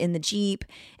Tom and is in the Jeep,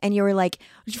 and you were like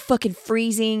fucking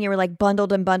freezing. You were like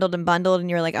bundled, and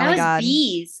you were like, oh my god,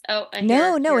 bees. Oh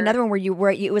no, another one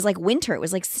where it was like winter. It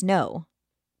was like snow.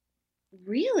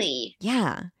 Really?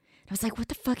 Yeah. I was like, what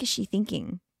the fuck is she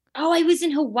thinking? Oh, I was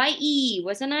in Hawaii,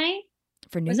 wasn't I?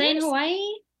 For New Year's? Was I in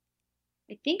Hawaii?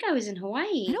 I think I was in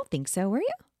Hawaii. I don't think so. Were you?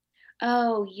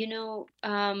 Oh,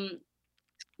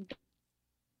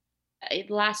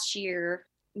 last year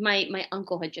my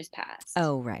uncle had just passed.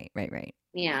 Oh, right.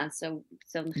 Yeah, so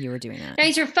you were doing that.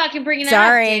 Thanks for fucking bringing that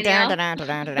Sorry.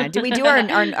 up. Did we do our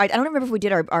I don't remember if we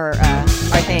did our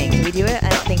thing. Did we do it? I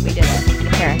don't think we did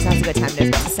it. Here, it sounds a good time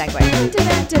to segue.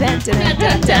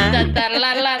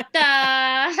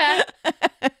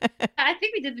 I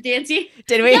think we did the dancing.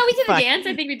 Did we? Yeah, we did the dance.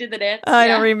 I think we did the dance. I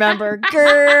don't remember.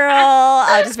 Girl.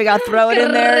 I just figured I'll throw it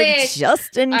in there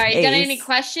just in case. All right, got any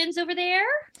questions over there?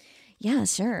 Yeah,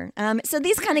 sure. So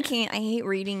these kind of I hate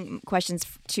reading questions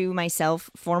to myself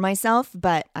for myself,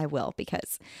 but I will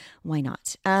because why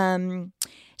not?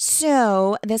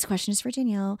 So this question is for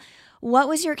Danielle. What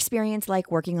was your experience like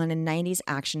working on a 90s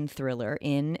action thriller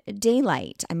in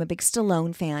Daylight? I'm a big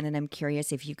Stallone fan, and I'm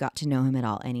curious if you got to know him at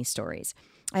all. Any stories?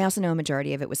 I also know a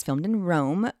majority of it was filmed in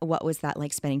Rome. What was that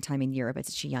like spending time in Europe at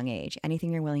such a young age?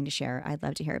 Anything you're willing to share, I'd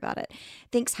love to hear about it.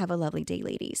 Thanks. Have a lovely day,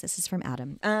 ladies. This is from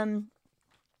Adam.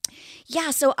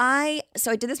 Yeah, so I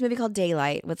did this movie called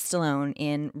Daylight with Stallone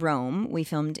in Rome. We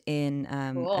filmed in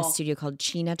a studio called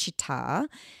Cinecittà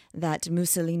that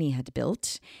Mussolini had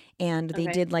built. And they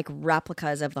did like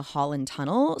replicas of the Holland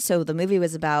Tunnel. So the movie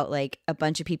was about like a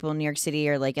bunch of people in New York City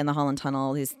are like in the Holland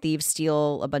Tunnel. These thieves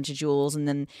steal a bunch of jewels, and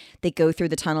then they go through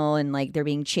the tunnel and like they're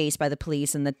being chased by the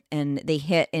police, and they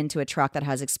hit into a truck that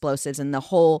has explosives, and the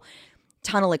whole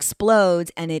tunnel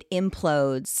explodes and it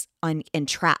implodes and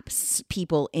traps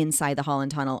people inside the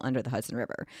Holland Tunnel under the Hudson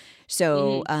River.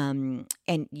 So, and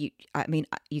you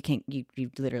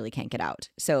literally can't get out.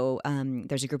 So,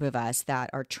 there's a group of us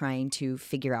that are trying to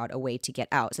figure out a way to get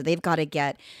out. So they've got to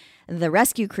get, the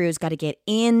rescue crew's got to get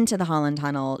into the Holland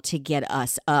Tunnel to get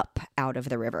us up out of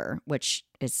the river, which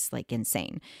is like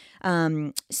insane.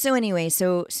 So anyway,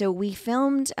 so we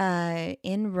filmed,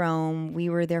 in Rome. We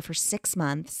were there for 6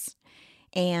 months.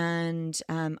 And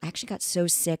I actually got so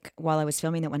sick while I was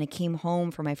filming that when I came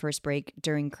home for my first break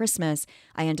during Christmas,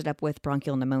 I ended up with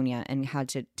bronchial pneumonia and had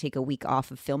to take a week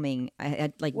off of filming. I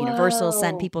had like Universal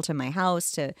sent people to my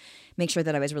house to make sure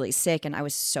that I was really sick, and I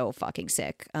was so fucking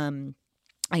sick.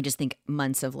 I just think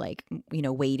months of like,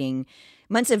 waiting,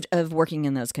 months of working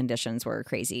in those conditions were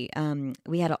crazy.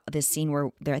 We had this scene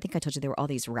where I think I told you there were all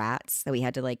these rats that we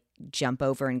had to like jump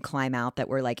over and climb out that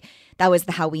were like, that was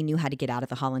how we knew how to get out of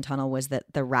the Holland Tunnel, was that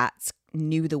the rats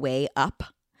knew the way up.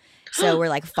 So we're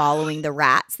like following the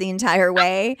rats the entire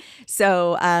way.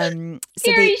 So,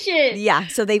 shit. Yeah.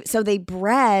 So they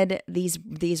bred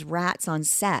these rats on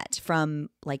set from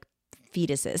like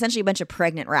fetuses, essentially a bunch of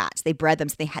pregnant rats. They bred them.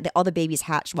 So they had all the babies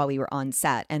hatched while we were on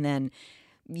set. And then,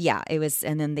 yeah, it was,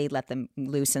 and then they let them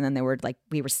loose. And then they were like,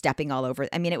 we were stepping all over.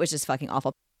 I mean, it was just fucking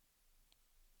awful.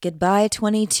 Goodbye,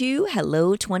 22.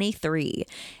 Hello, 23.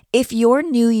 If your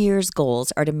New Year's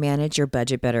goals are to manage your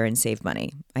budget better and save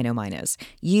money, I know mine is,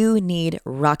 you need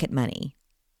Rocket Money.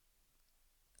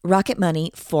 Rocket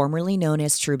Money, formerly known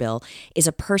as Truebill, is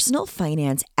a personal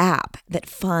finance app that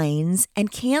finds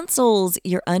and cancels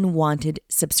your unwanted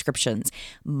subscriptions,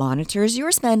 monitors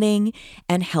your spending,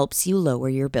 and helps you lower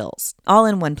your bills, all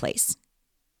in one place.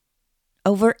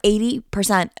 Over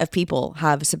 80% of people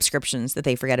have subscriptions that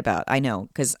they forget about. I know,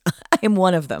 because I'm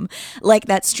one of them. Like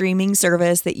that streaming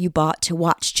service that you bought to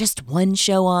watch just one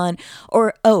show on,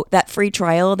 or, oh, that free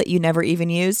trial that you never even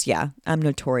use. Yeah, I'm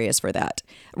notorious for that.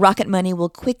 Rocket Money will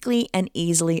quickly and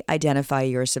easily identify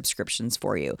your subscriptions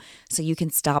for you, so you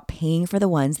can stop paying for the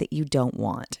ones that you don't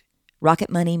want. Rocket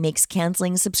Money makes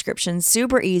canceling subscriptions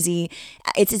super easy.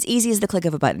 It's as easy as the click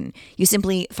of a button. You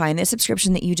simply find the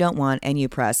subscription that you don't want and you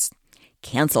press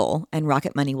cancel, and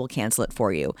Rocket Money will cancel it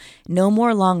for you. No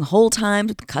more long hold times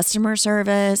with customer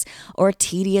service or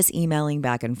tedious emailing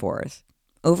back and forth.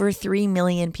 Over 3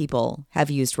 million people have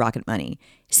used Rocket Money,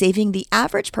 saving the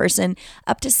average person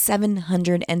up to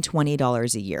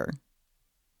 $720 a year.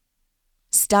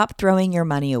 Stop throwing your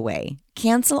money away.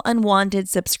 Cancel unwanted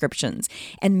subscriptions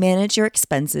and manage your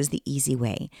expenses the easy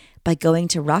way by going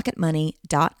to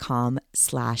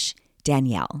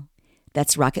rocketmoney.com/Danielle.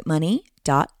 That's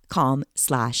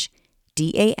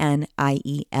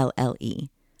rocketmoney.com/DANIELLE.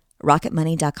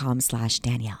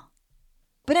 rocketmoney.com/Danielle.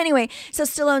 But anyway, so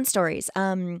Stallone stories.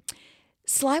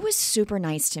 Sly was super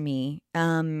nice to me.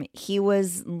 He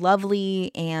was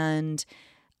lovely, and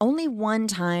only one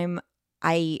time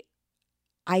I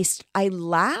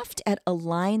laughed at a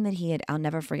line that he had, I'll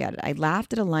never forget it. I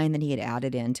laughed at a line that he had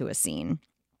added into a scene.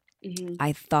 Mm-hmm.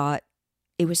 I thought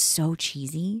it was so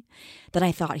cheesy that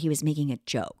I thought he was making a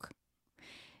joke.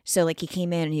 So like he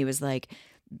came in and he was like,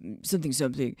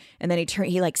 something. And then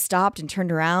he like stopped and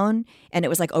turned around, and it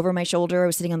was like over my shoulder. I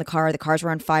was sitting on the car. The cars were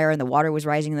on fire and the water was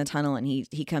rising in the tunnel. And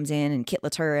he comes in and Kit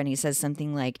Latour, and he says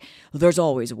something like, "There's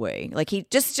always a way." Like he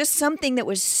just something that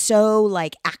was so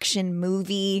like action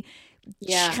movie,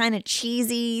 kind of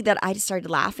cheesy, that I just started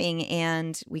laughing,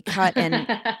 and we cut and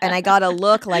I got a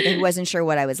look like I wasn't sure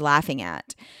what I was laughing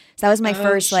at. So that was my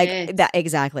first shit. like that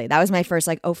exactly. That was my first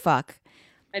like, oh fuck.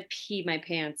 I peed my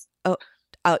pants.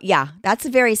 Oh yeah, that's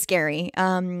very scary.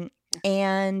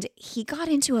 And he got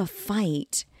into a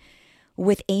fight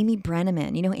with Amy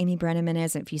Brenneman. You know who Amy Brenneman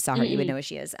is? If you saw her, you would know who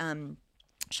she is.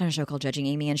 She's on a show called Judging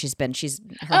Amy, and she's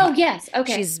yes,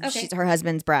 okay. She's her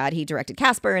husband's Brad. He directed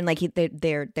Casper, and like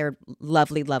they're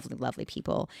lovely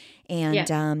people.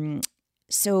 And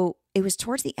so it was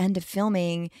towards the end of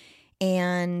filming,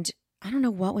 and I don't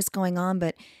know what was going on,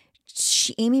 but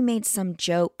Amy made some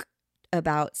joke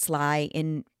about Sly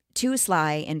in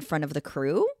front of the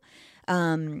crew,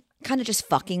 kind of just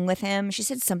fucking with him. She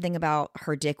said something about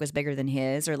her dick was bigger than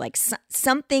his, or like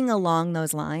something along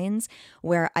those lines,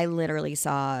 where I literally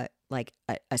saw like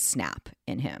a snap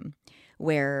in him,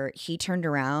 where he turned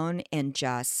around and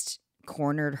just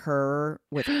cornered her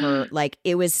with her, like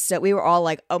it was so, we were all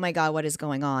like, oh my God, what is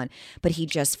going on? But he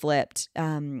just flipped,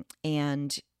 and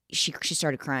she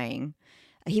started crying.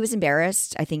 He was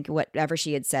embarrassed. I think whatever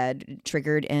she had said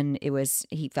triggered, and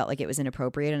he felt like it was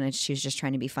inappropriate, and she was just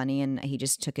trying to be funny, and he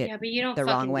just took it the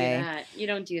wrong way. Do that. You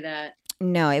don't do that.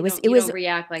 No, it was don't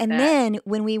react like and that. And then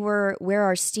when we were where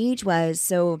our stage was,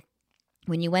 so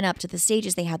when you went up to the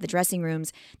stages, they had the dressing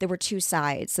rooms. There were two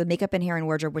sides. So makeup and hair and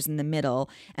wardrobe was in the middle.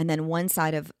 And then one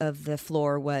side of the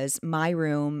floor was my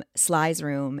room, Sly's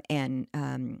room, and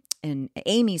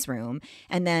Amy's room.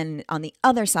 And then on the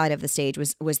other side of the stage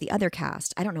was the other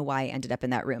cast. I don't know why I ended up in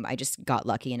that room. I just got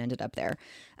lucky and ended up there.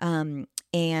 And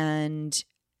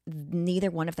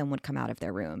neither one of them would come out of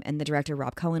their room. And the director,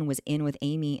 Rob Cohen, was in with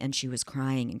Amy, and she was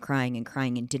crying and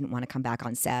didn't want to come back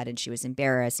on set. And she was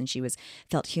embarrassed, and she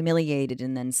felt humiliated.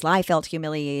 And then Sly felt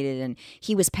humiliated, and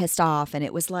he was pissed off. And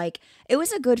it was a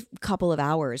good couple of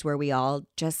hours where we all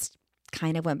just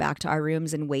kind of went back to our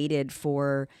rooms and waited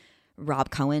for Rob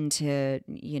Cohen to,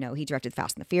 he directed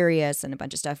Fast and the Furious and a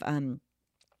bunch of stuff,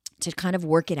 to kind of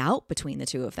work it out between the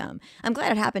two of them. I'm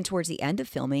glad it happened towards the end of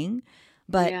filming.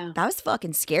 But that was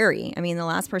fucking scary. I mean, the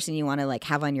last person you want to like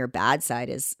have on your bad side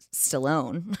is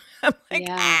Stallone. I'm like,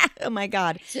 oh my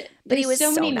God. But he was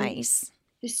so nice.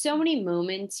 There's so many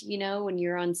moments, when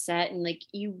you're on set, and like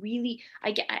you really,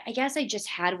 I guess I just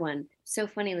had one. So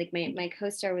funny. Like my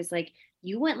co-star was like,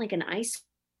 you went like an ice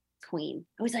queen.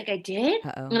 I was like, I did?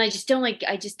 Uh-oh. And I just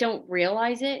don't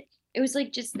realize it. it was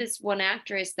like just this one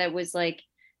actress that was like,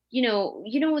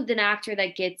 an actor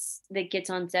that gets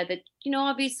on set that,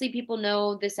 obviously people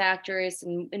know this actress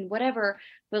and whatever,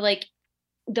 but like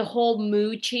the whole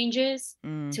mood changes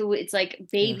to it's like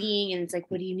babying and it's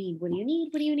like, what do you need? What do you need?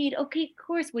 What do you need? Okay, of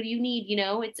course. What do you need?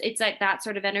 It's like that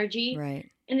sort of energy. Right.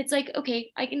 And it's like,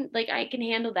 okay, I can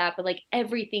handle that, but like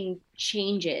everything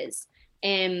changes.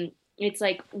 And it's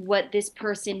like what this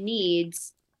person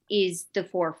needs is the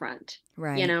forefront.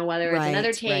 Right. Whether it's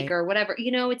another take or whatever,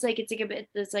 it's like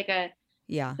a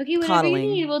yeah. okay, whatever Coddling.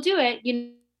 you need, we'll do it.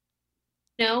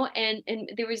 And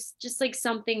there was just like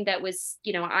something that was,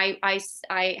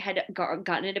 I had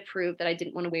gotten it approved that I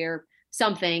didn't want to wear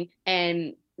something,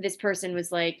 and this person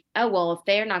was like, oh well, if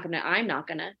they're not gonna, I'm not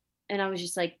gonna. And I was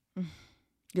just like,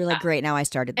 you're like, great, now I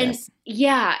started this.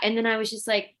 And then I was just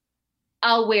like,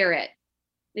 I'll wear it,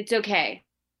 it's okay.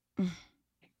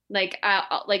 Like,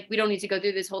 like we don't need to go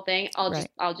through this whole thing.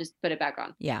 I'll just put it back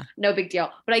on. Yeah, no big deal.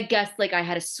 But I guess like I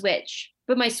had a switch,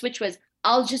 but my switch was,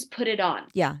 I'll just put it on.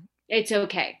 Yeah, it's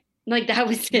okay. Like that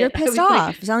was it. You're pissed off.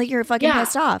 Like, it sounds like you're fucking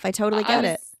pissed off. I totally get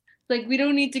it. Like, we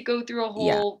don't need to go through a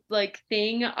whole like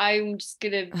thing. I'm just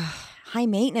gonna high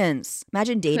maintenance.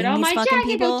 Imagine dating put on these my fucking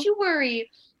jacket, people. Don't you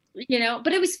worry.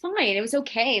 But it was fine. It was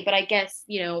okay. But I guess,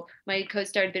 my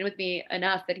co-star had been with me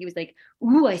enough that he was like,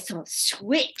 ooh, I saw a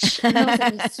switch. And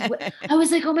I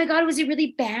was like, oh my God, was it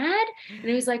really bad? And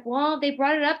he was like, well, they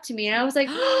brought it up to me. And I was like,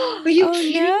 are you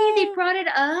kidding me? They brought it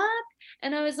up?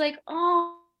 And I was like,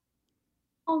 oh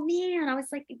man. I was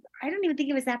like, I don't even think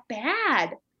it was that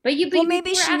bad. But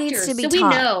maybe she needs to be taught. We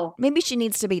know. Maybe she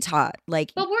needs to be taught.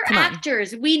 Like, but we're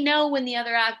actors. We know when the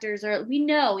other actors are. We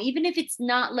know, even if it's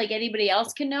not like anybody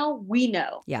else can know. We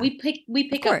know. Yeah. We pick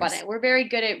up on it. We're very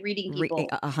good at reading people.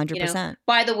 100%.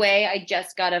 By the way, I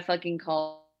just got a fucking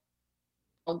call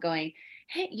going,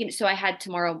 hey, so I had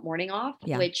tomorrow morning off,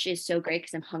 which is so great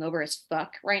because I'm hungover as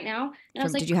fuck right now. And I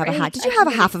was like, did you have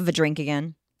a half of a drink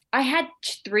again? I had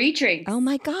 3 drinks. Oh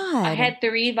my God. I had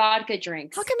 3 vodka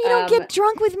drinks. How come you don't get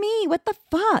drunk with me? What the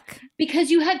fuck? Because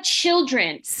you have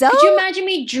children. So? Could you imagine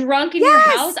me drunk in your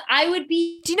house? I would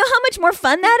be. Do you know how much more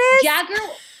fun that is?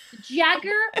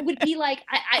 Jagger would be like,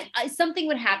 I something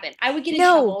would happen. I would get in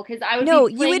trouble because I would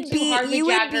be playing too hard with Jagger. You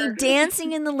would be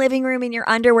dancing in the living room in your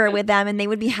underwear with them, and they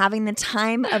would be having the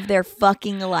time of their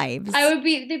fucking lives. They'd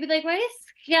be like, why is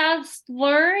Scab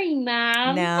slurring,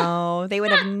 Mom? No, they would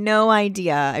have no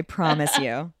idea. I promise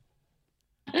you.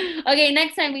 Okay,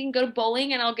 next time we can go to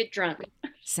bowling and I'll get drunk.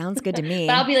 Sounds good to me.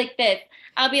 But I'll be like this.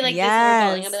 I'll be like this when we're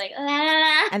bowling. I'll be like, la, la,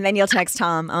 la. And then you'll text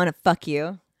Tom, I want to fuck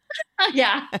you.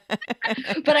 Yeah.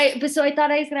 But so I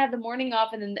thought I was gonna have the morning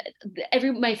off, and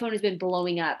then my phone has been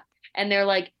blowing up, and they're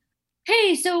like,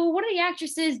 hey, so one of the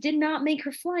actresses did not make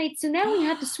her flight, so now we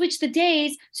have to switch the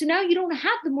days, so now you don't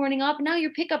have the morning off, and now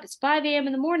your pickup is 5 a.m.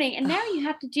 in the morning, and now you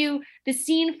have to do the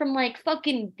scene from like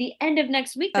fucking the end of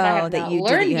next week that I have not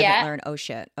learned yet. Haven't learned. Oh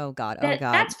shit. Oh God. Oh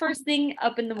God. That's first thing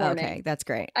up in the morning. Okay, that's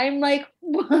great. I'm like,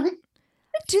 what?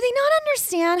 Do they not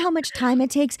understand how much time it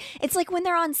takes? It's like when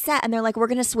they're on set and they're like, we're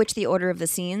going to switch the order of the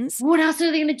scenes. What else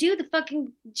are they going to do?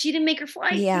 She didn't make her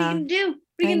flight. Yeah. What are you going to do?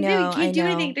 What are you going to do? You can't do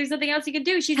anything. There's nothing else you can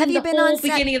do. She's in the whole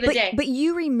beginning of the day. But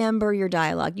you remember your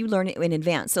dialogue. You learn it in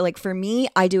advance. So like for me,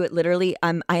 I do it literally.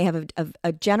 I have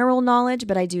a general knowledge,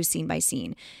 but I do scene by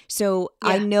scene. So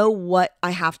I know what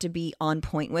I have to be on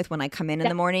point with when I come in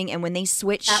the morning. And when they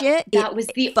switch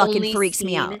it fucking freaks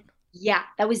me out. Yeah.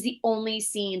 That was the only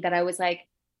scene that I was like,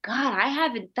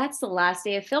 God, that's the last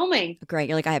day of filming. Great.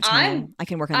 You're like, I have time. I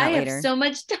can work on that later. I have so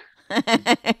much time.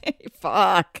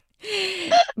 Fuck.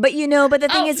 But the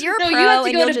thing is, you're a pro you have to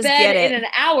and go you'll to just bed get it. in an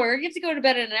hour. You have to go to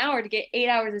bed in an hour to get 8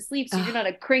 hours of sleep, so you're not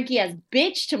a cranky ass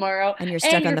bitch tomorrow. And you're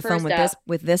stuck on the phone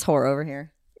with this whore over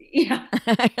here. Yeah.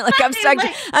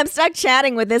 I'm stuck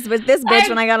chatting with this bitch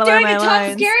when I gotta learn my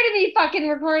lines. I'm scared of me fucking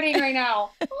recording right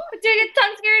now. Doing a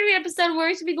tongue scared of me episode where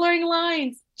I should be learning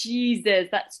lines. Jesus,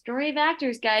 that story of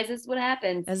actors, guys. This is what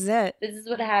happens. This is it. This is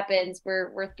what happens.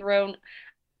 We're thrown.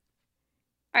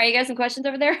 All right, you got some questions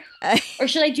over there? Or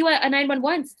should I do a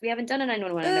 911? We haven't done a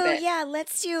 911 in a bit. Yeah,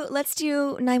 let's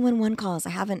do 911 calls. I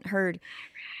haven't heard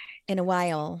in a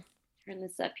while. Turn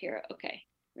this up here. Okay,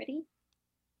 ready?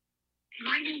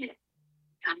 My name is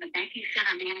the banking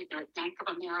center manager at Bank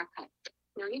of America.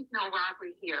 There is no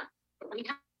robbery here. But we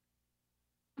have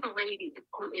a lady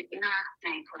who is in our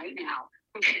bank right now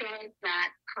who says that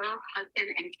her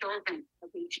husband and children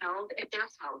have been killed at their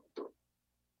house. The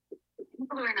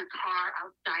people are in a car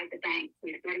outside the bank.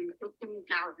 They're getting $15,000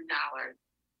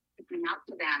 to bring out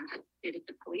to them. If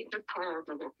the police are told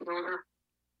that they'll kill their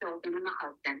children and the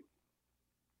husband.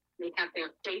 They have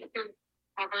their faces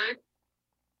covered.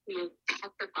 he was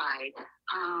testified.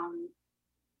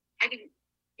 I didn't.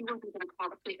 He wasn't going to call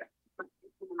the police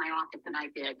in my office, and I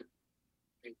did.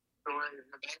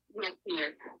 Yes, he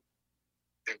is.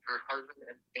 Her husband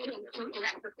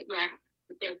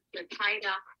yes, they're tied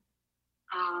up.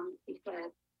 He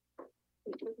said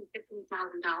he's taking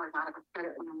 $15,000 out of a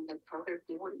credit, and then they told her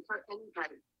he wouldn't hurt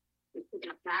anybody. He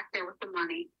got back there with the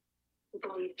money. He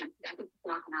believed him. I think he's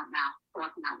walking out now.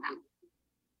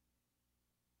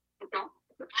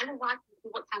 I don't watch to see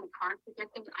what kind of cards he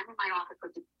gets in. I'm in my office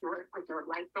with the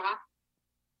lights off.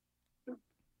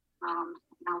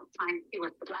 Now it's time to see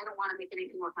what, but I don't want to make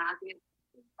anything more obvious.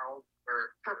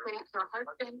 Her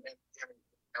husband. Yes.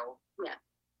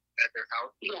 At their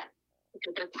house? Yes.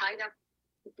 Because they're tied up.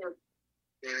 Because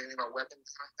anything about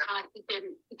weapons? He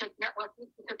didn't. Because no,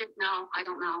 I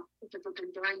don't know. Because it's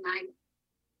been very nice.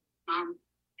 And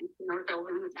he knows they'll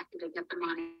lose after they get the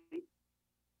money.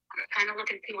 I'm kind of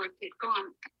looking to see where he's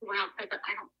gone. He went outside, but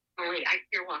I don't. Oh wait, I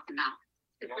see her walking now.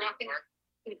 He's walking.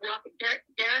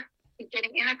 There. He's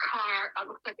getting in a car. It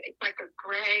looks like it's like a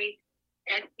gray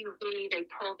SUV. They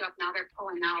pulled up. Now they're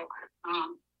pulling out.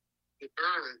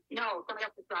 No, somebody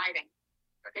else is driving.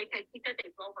 He said they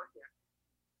drove over here.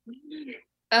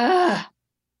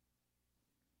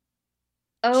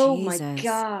 Oh Jesus. my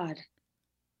God.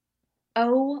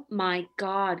 Oh my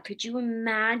God. Could you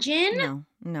imagine?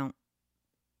 No.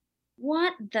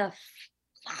 What the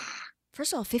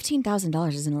First of all,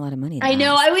 $15,000 isn't a lot of money. I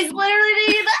know. I was literally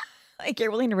thinking that. Like,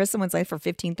 you're willing to risk someone's life for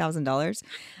 $15,000?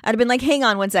 I'd have been like, hang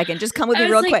on one second. Just come with me I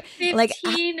real was quick. 15. Like,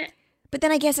 but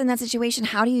then I guess in that situation,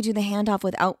 how do you do the handoff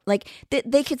without, like,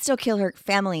 they could still kill her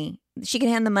family. She can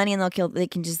hand the money and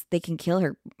they can kill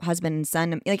her husband and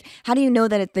son. Like, how do you know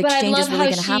that the exchange is really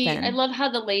going to happen? I love how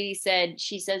the lady said,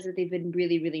 she says that they've been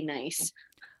really, really nice.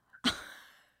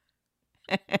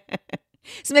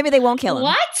 So maybe they won't kill him.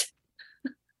 What?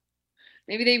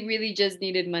 Maybe they really just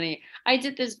needed money. I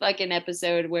did this fucking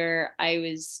episode where I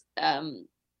was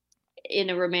in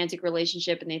a romantic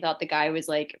relationship and they thought the guy was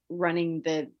like running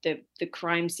the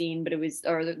crime scene, but it was,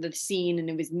 or the scene, and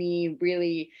it was me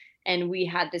really. And we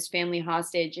had this family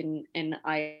hostage, and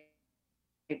I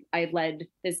led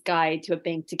this guy to a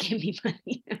bank to give me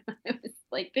money. I was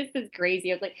like, this is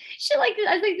crazy. I was like, shit like this.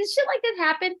 I was like, does shit like this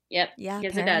happen? Yep. Yeah,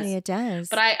 yes, apparently it does.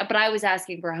 But I was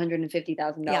asking for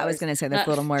 $150,000. Yeah, I was gonna say that's a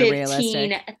little more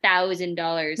realistic.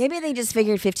 $15,000. Maybe they just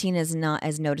figured 15 is not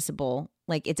as noticeable.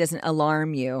 Like, it doesn't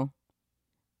alarm you.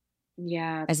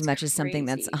 Yeah. As much as something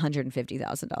that's $150,000. Okay,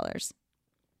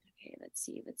 let's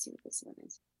see what this one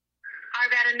is.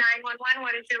 Arvada 911,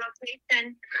 what is your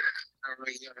location?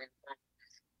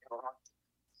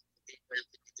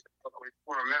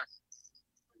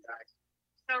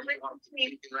 So listen to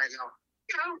me.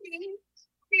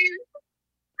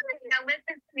 Now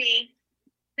listen to me.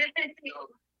 Okay.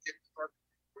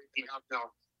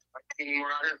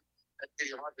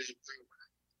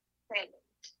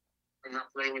 I'm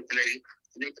not playing with today.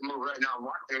 You need to move right now.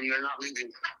 Watch them. They're not leaving.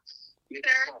 Sir,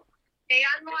 stay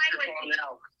online with me.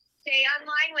 Stay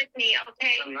online with me,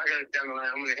 okay? I'm not going to stand online.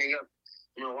 I'm going to hang up.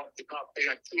 I'm going to watch the cop. They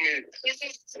got 2 minutes.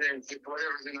 And then if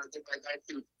whatever's going to get that guy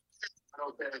too. I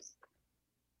don't care. It's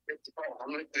the call. I'm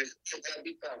going to get that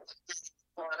beat back.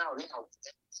 Call it out now.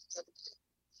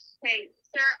 Okay,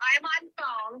 sir, I'm on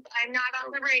phone. I'm not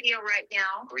on the radio right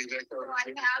now. So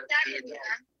I have that in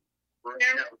there.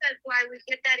 There was that's why we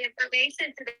get that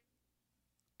information to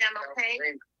them, okay?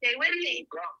 Stay with me.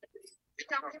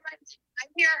 I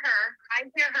hear her.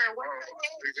 What's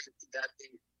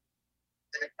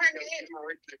her name?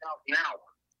 Now.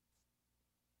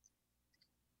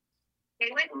 Stay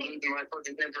with me. My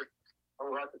fucking temper. I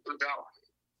will have to put out.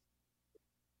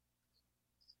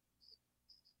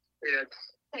 Yeah.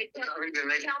 Okay, tell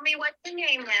me what the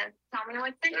name is. Tell me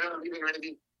what the name is.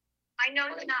 I know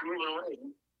you're not.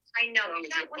 I know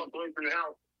you're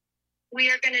not. We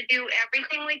are going to do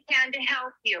everything we can to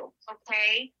help you,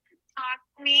 okay? Talk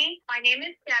to me. My name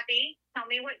is Debbie. Tell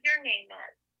me what your name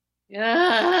is.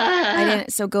 I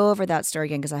didn't. So go over that story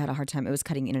again because I had a hard time. It was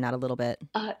cutting in and out a little bit.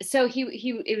 So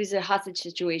it was a hostage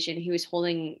situation. He was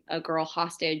holding a girl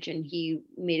hostage, and he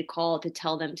made a call to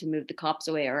tell them to move the cops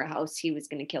away, or else he was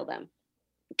going to kill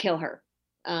her.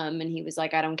 And he was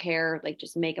like, I don't care, like,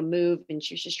 just make a move. And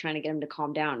she was just trying to get him to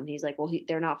calm down. And he's like, well,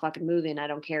 they're not fucking moving. I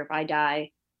don't care if I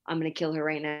die. I'm going to kill her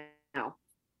right now.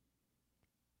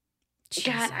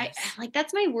 Jesus. God, I like,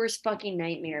 that's my worst fucking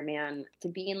nightmare, man. To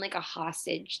be in like a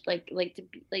hostage, to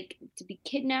be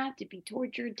kidnapped, to be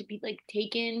tortured, to be like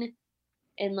taken,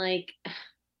 and like.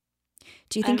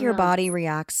 Do you think your body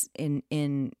reacts in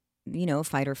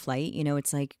fight or flight?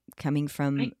 It's like coming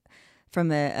from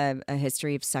from a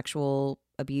history of sexual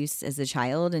abuse as a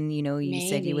child, and you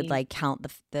said you would Maybe. like count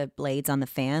the blades on the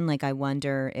fan. Like, I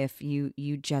wonder if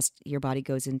your body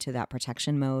goes into that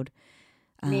protection mode.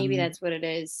 Maybe that's what it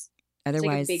is. It's like a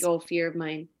Otherwise, big old fear of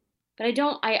mine. But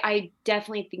I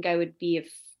definitely think I would be a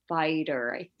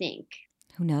fighter, I think.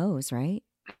 who knows, right?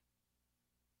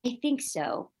 I think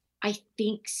so. I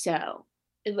think so.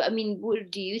 I mean, what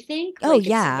do you think? Oh, Like, if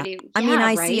yeah. somebody, I mean, yeah,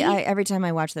 I see right? every time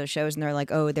I watch those shows and they're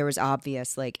like, oh, there was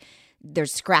obvious, like,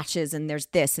 there's scratches and there's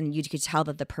this, and you could tell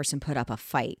that the person put up a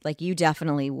fight. Like, you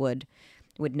definitely would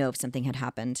know if something had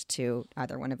happened to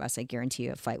either one of us. I guarantee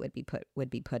you a fight would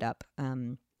be put up.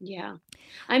 Yeah.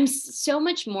 I'm so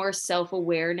much more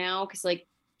self-aware now because like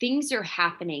things are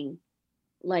happening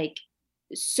like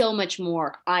so much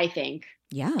more, I think.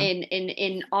 Yeah.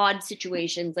 In odd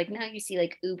situations. Like now you see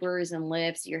like Ubers and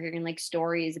Lyfts, you're hearing like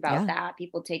stories about Yeah. that,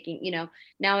 people taking,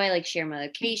 now I like share my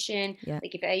location. Yeah.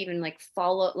 Like if I even like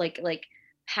follow like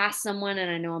pass someone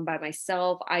and I know I'm by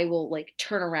myself, I will like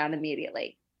turn around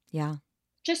immediately. Yeah.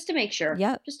 Just to make sure.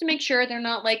 Yep. Just to make sure they're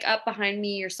not like up behind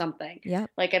me or something.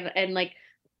 Yep. Like and like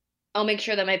I'll make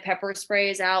sure that my pepper spray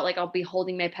is out. Like I'll be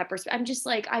holding my pepper spray. I'm just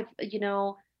like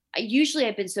usually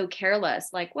I've been so careless.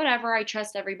 Like whatever, I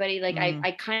trust everybody. Like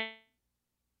I kind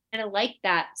of like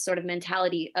that sort of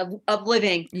mentality of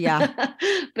living. Yeah.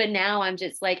 But now I'm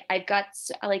just like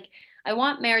like I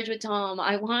want marriage with Tom.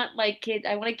 I want like kids.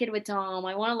 I want a kid with Tom.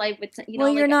 I want a life with Well,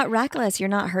 you're like, not reckless. You're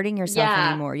not hurting yourself Yeah.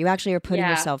 anymore. You actually are putting Yeah.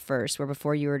 yourself first, where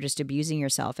before you were just abusing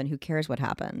yourself, and who cares what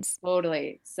happens?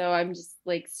 Totally. So I'm just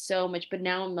like so much, but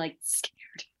now I'm like scared.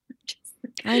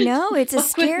 I know, it's a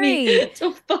Fuck with me. scary.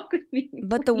 Don't fuck with me.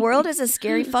 But the world is a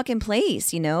scary fucking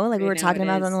place, Like we I were know talking it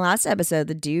about is. on the last episode,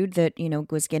 the dude that,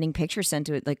 was getting pictures sent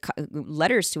to it, like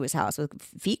letters to his house with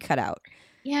feet cut out.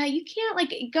 Yeah, you can't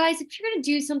like guys, if you're gonna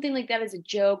do something like that as a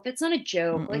joke, that's not a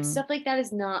joke. Like Mm-mm. stuff like that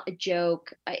is not a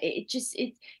joke.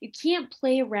 You can't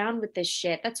play around with this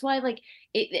shit. That's why like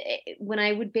when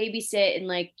I would babysit and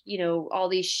like all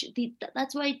these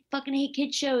that's why I fucking hate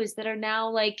kid shows that are now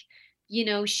like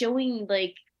showing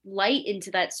like light into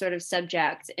that sort of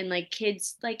subject and like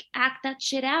kids like act that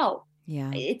shit out. Yeah.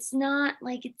 It's not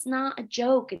a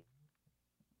joke.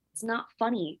 It's not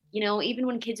funny, even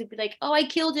when kids would be like, oh, I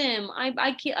killed him.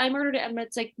 I murdered him.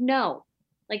 It's like, no,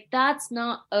 like, that's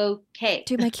not okay.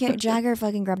 Dude, my kid Jagger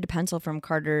fucking grabbed a pencil from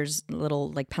Carter's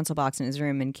little like pencil box in his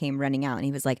room and came running out, and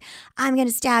he was like, I'm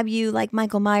gonna stab you like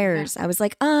Michael Myers. I was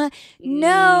like,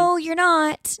 no, you're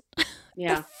not.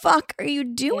 Yeah. The fuck are you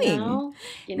doing?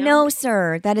 No,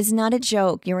 sir, that is not a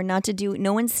joke. You are not to do.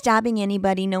 No one's stabbing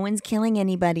anybody. No one's killing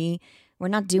anybody. We're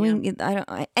not doing.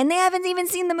 And they haven't even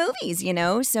seen the movies,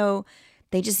 So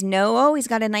they just know. Oh, he's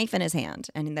got a knife in his hand,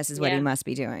 and this is what he must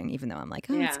be doing. Even though I'm like,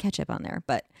 it's ketchup on there,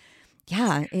 but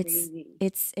yeah,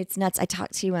 it's nuts. I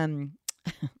talked to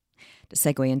to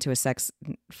segue into a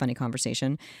funny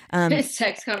conversation.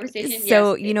 Sex conversation.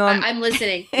 So yes. I'm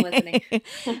listening.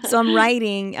 So I'm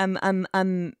writing.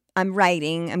 I'm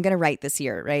writing. I'm gonna write this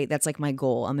year, right? That's like my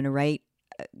goal. I'm gonna write.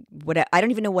 I don't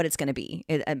even know what it's going to be,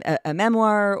 a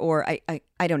memoir, or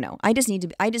I don't know. I just need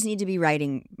to be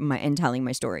writing and telling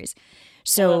my stories.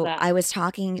 So I was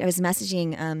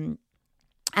messaging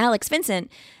Alex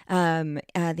Vincent the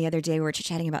other day. We were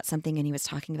chatting about something, and he was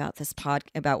talking about this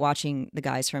about watching the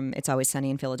guys from It's Always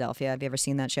Sunny in Philadelphia. Have you ever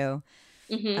seen that show?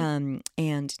 Mm-hmm.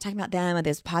 And talking about them and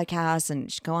this podcast,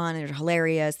 and go on, and they're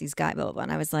hilarious. These guys, blah blah blah.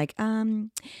 And I was like,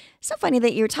 so funny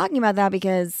that you're talking about that,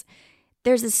 because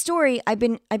there's a story. I've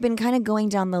been kind of going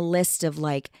down the list of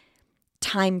like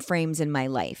time frames in my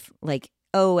life. Like,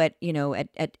 at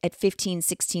 15,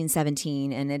 16,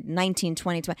 17, and at 19,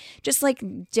 20, just like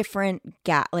different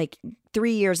like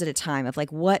 3 years at a time of like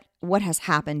what has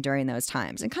happened during those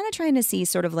times, and kind of trying to see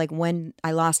sort of like when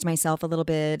I lost myself a little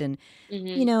bit, and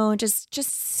just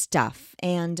stuff.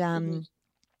 And and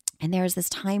there was this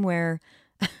time where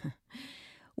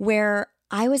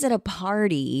I was at a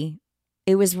party.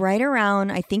 It was right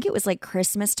around, I think it was like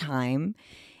Christmas time,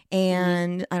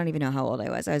 and I don't even know how old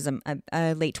I was. I was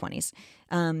late 20s,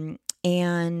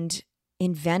 and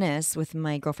in Venice with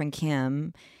my girlfriend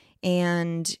Kim,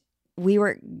 and we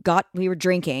were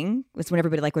drinking. It's when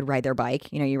everybody like would ride their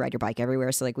bike. You ride your bike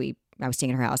everywhere. So like I was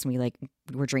staying at her house, and we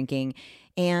were drinking,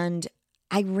 and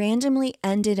I randomly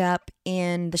ended up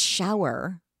in the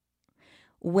shower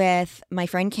with my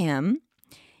friend Kim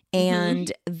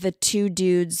and the two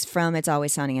dudes from It's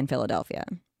Always Sunny in Philadelphia.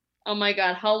 Oh my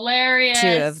God, hilarious. 2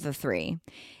 of the 3.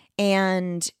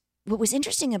 And what was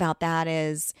interesting about that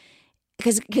is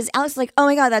because Alex was like, oh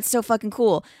my God, that's so fucking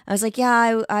cool. I was like,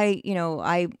 yeah,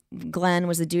 Glenn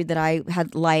was the dude that I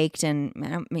had liked,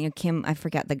 and Kim, I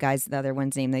forget the other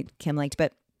one's name that Kim liked,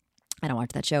 but I don't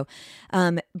watch that show.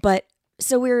 But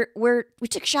so we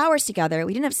took showers together.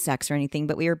 We didn't have sex or anything,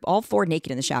 but we were all four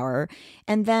naked in the shower.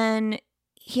 And then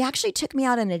he actually took me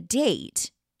out on a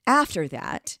date after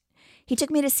that. He took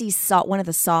me to see one of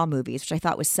the Saw movies, which I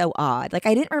thought was so odd. Like,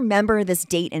 I didn't remember this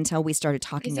date until we started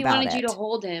talking about it. He wanted you to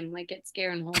hold him, like get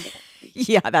scared and hold him.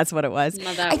 Yeah, that's what it was.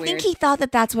 I think he thought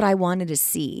that that's what I wanted to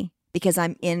see because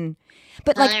I'm in.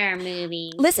 But like,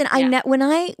 movie. Listen, when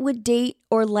I would date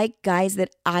or like guys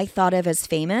that I thought of as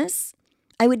famous,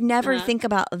 I would never think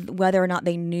about whether or not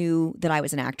they knew that I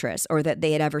was an actress or that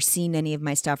they had ever seen any of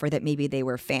my stuff or that maybe they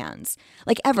were fans.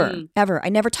 Like ever. I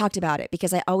never talked about it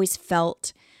because I always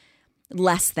felt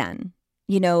less than,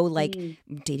 like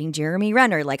dating Jeremy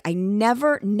Renner. Like I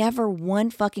never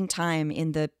one fucking time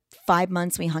in the 5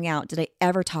 months we hung out did I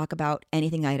ever talk about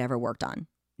anything I had ever worked on.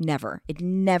 Never. It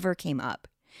never came up.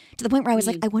 To the point where I was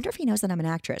like, I wonder if he knows that I'm an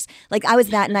actress. Like I was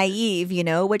that naive,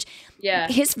 which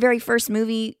his very first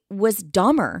movie was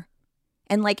Dahmer.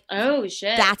 And like, oh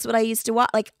shit, that's what I used to watch.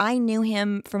 Like I knew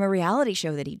him from a reality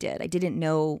show that he did. I didn't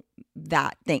know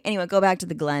that thing. Anyway, go back to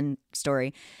the Glenn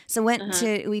story. So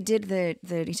we did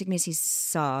he took me to see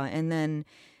Saw and then,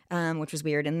 which was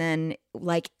weird. And then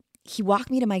like he walked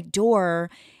me to my door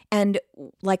and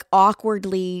like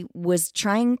awkwardly was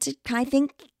trying to, I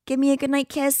think, give me a goodnight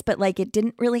kiss, but like it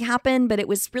didn't really happen, but it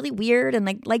was really weird and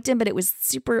I liked him, but it was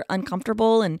super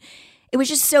uncomfortable. And it was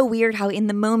just so weird how in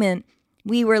the moment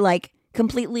we were like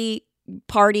completely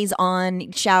parties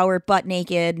on, shower, butt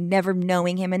naked, never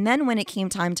knowing him. And then when it came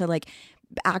time to like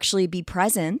actually be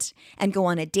present and go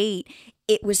on a date,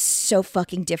 it was so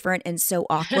fucking different and so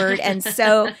awkward. And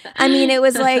so, I mean, it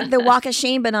was like the walk of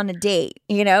shame, but on a date,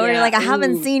 Or you're like, I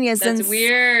haven't seen you since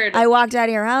weird. I walked out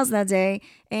of your house that day.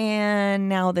 And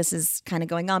now this is kind of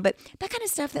going on. But that kind of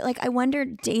stuff that like, I wonder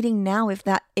dating now, if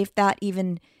that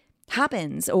even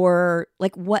happens or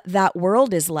like what that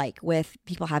world is like with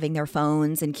people having their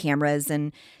phones and cameras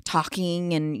and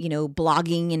talking and,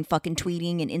 blogging and fucking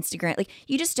tweeting and Instagram. Like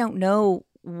you just don't know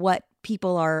what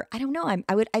people are. I don't know.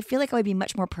 I feel like I would be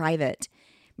much more private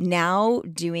now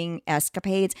doing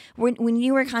escapades. When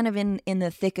you were kind of in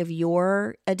the thick of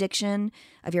your addiction,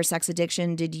 of your sex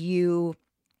addiction, did you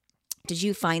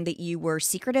find that you were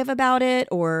secretive about it,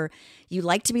 or you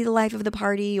liked to be the life of the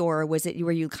party, or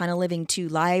were you kind of living two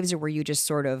lives, or were you just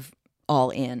sort of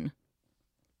all in?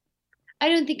 I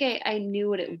don't think I knew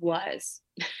what it was.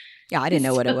 Yeah, I didn't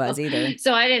know what it was either.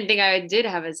 So I didn't think I did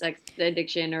have a sex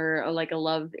addiction or like a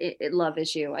love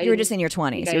issue. You were just in your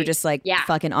 20s. You were just like,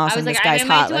 fucking awesome. This guy's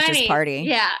hot. Let's just party.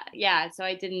 Yeah. So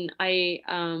I didn't. Only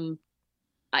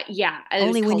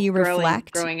when you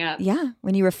reflect growing up. Yeah,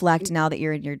 when you reflect now that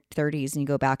you're in your 30s and you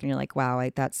go back and you're like, wow, why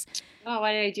did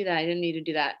I do that? I didn't need to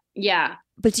do that. Yeah.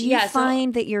 But do you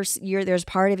find that there's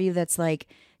part of you that's like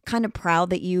kind of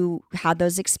proud that you had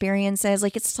those experiences?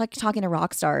 Like it's like talking to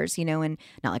rock stars, and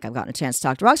not like I've gotten a chance to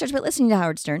talk to rock stars, but listening to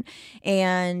Howard Stern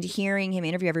and hearing him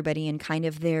interview everybody and kind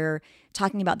of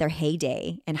talking about their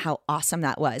heyday and how awesome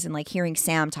that was. And like hearing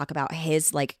Sam talk about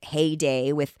his like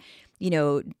heyday with,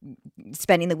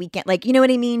 spending the weekend, like, you know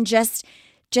what I mean? Just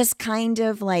kind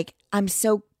of like, I'm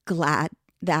so glad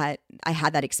that I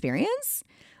had that experience,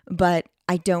 but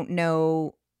I don't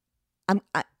know.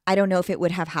 I don't know if it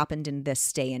would have happened in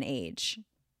this day and age.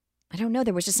 I don't know.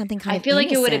 There was just something kind of I feel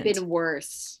like innocent. it would have been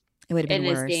worse. It would have been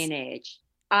in worse. this day and age.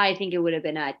 I think it would have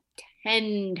been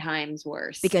 10 times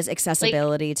worse. Because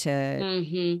accessibility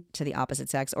to the opposite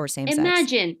sex or same sex.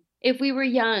 Imagine if we were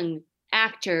young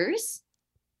actors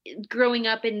growing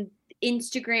up in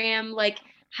Instagram, like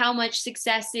how much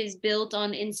success is built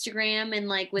on Instagram and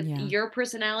like with your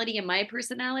personality and my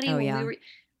personality.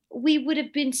 We would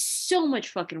have been so much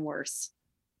fucking worse.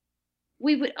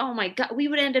 We would, oh my God, we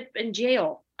would end up in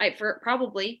jail. I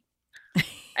probably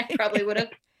would have.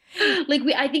 Like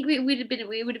I think we would have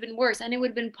been worse, and it would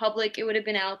have been public. It would have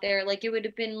been out there. Like it would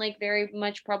have been like very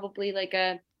much probably like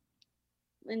a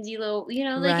Lindsay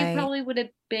Lohan, like it probably would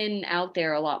have been out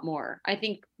there a lot more. I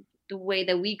think the way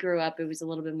that we grew up, it was a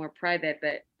little bit more private,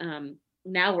 but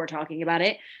now we're talking about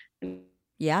it.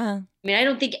 Yeah. I mean, I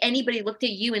don't think anybody looked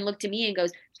at you and looked at me and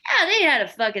goes, yeah, they had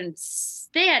to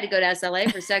go to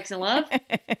SLA for Sex and Love.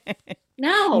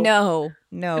 No.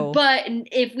 But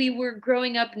if we were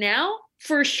growing up now,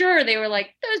 for sure, they were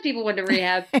like, those people went to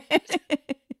rehab.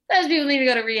 Those people need to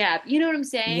go to rehab. You know what I'm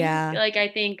saying? Yeah. Like, I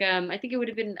think it would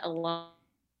have been a lot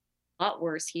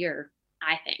worse here.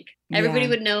 I think everybody Yeah.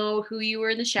 would know who you were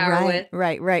in the shower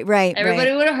Right, with. right.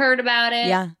 Everybody would have heard about it.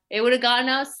 Yeah. It would have gotten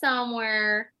out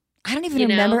somewhere. I don't even You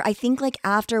know? remember. I think like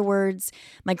afterwards,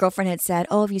 my girlfriend had said,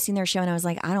 "Oh, have you seen their show?" And I was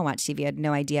like, "I don't watch TV. I had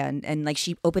no idea." And like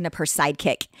she opened up her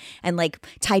Sidekick and like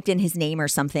typed in his name or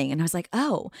something, and I was like,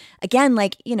 "Oh, again,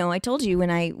 like you know, I told you when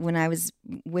I was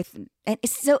with." And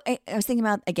it's so I was thinking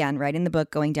about again, right in the book,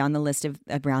 going down the list of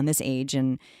around this age,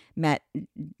 and met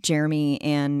Jeremy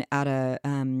and at a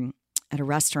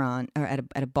restaurant or at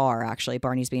a bar, actually,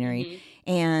 Barney's Beanery,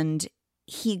 and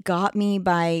he got me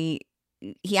by.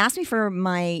 He asked me for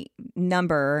my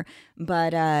number,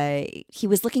 but he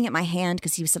was looking at my hand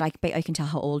because he said, I can tell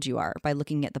how old you are by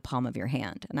looking at the palm of your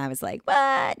hand. And I was like,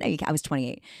 what? No, I was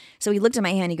 28. So he looked at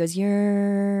my hand. He goes,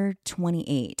 you're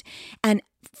 28. And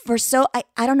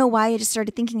I don't know why I just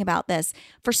started thinking about this.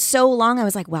 For so long, I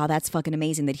was like, wow, that's fucking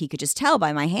amazing that he could just tell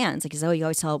by my hands. Like, you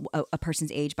always tell a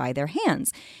person's age by their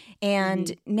hands.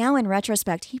 And now in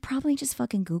retrospect, he probably just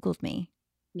fucking Googled me.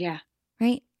 Yeah.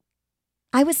 Right?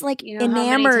 I was like You know how many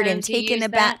enamored and times you taken used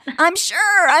aback. that? I'm sure.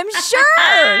 I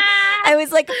was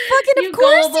like, fucking, You of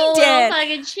course gullible he little did.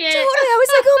 fucking shit. Totally. I was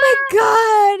like, oh my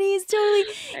God, he's totally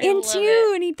I in love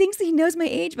tune. He thinks that he knows my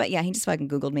age. But yeah, he just fucking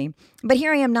Googled me. But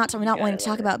here I am not wanting to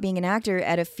talk about being an actor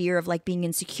out of fear of like being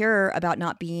insecure about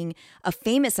not being a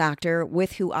famous actor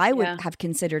with who I would have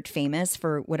considered famous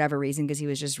for whatever reason because he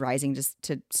was just rising just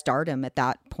to stardom at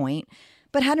that point.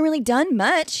 But hadn't really done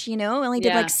much, you know, only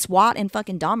did like SWAT and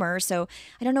fucking Dahmer. So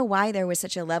I don't know why there was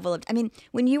such a level of, I mean,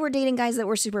 when you were dating guys that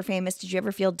were super famous, did you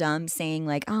ever feel dumb saying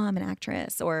like, oh, I'm an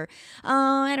actress? Or,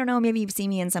 oh, I don't know, maybe you've seen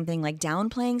me in something like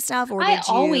downplaying stuff? Or I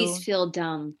always feel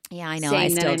dumb. Yeah, I know. Saying I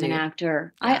still that I'm do. an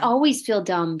actor. Yeah. I always feel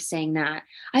dumb saying that.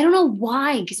 I don't know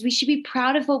why, because we should be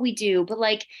proud of what we do. But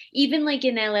like, even like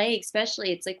in LA,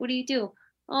 especially, it's like, what do you do?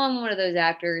 Oh, I'm one of those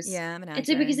actors. Yeah, I'm an actor. It's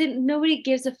like, because nobody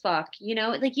gives a fuck, you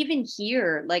know? Like even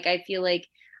here, like I feel like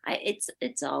it's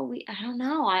always, I don't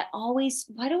know.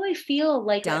 Why do I feel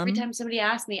like dumb? Every time somebody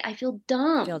asks me, I feel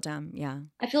dumb. Yeah.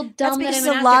 I feel dumb. That's because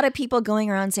that I'm a lot of people going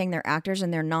around saying they're actors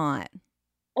and they're not.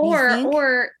 Or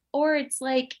it's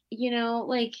like,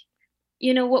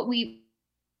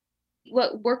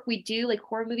 what work we do, like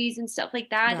horror movies and stuff like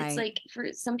that. Right. It's like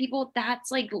for some people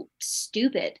that's like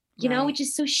stupid, you know, which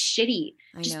is so shitty.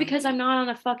 Just because I'm not on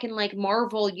a fucking like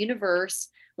Marvel universe,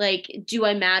 like, do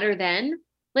I matter then?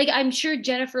 Like, I'm sure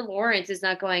Jennifer Lawrence is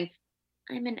not going,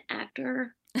 I'm an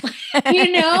actor,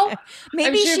 you know?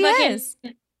 Maybe I'm sure she is.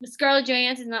 Scarlett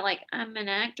Johansson's not like, I'm an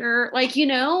actor, like, you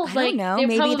know, I like, don't know.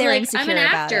 Maybe they're like, insecure I'm an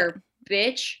about actor,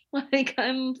 bitch. Like,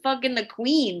 I'm fucking the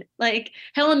queen. Like,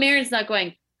 Helen Mirren's not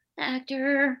going,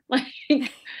 actor. Like,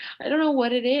 I don't know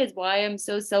what it is, why I'm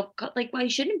so why I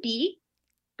shouldn't be.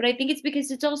 But I think it's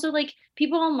because it's also like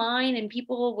people online and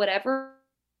people whatever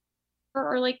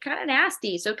are like kind of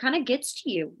nasty. So it kind of gets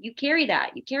to you. You carry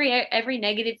that. You carry every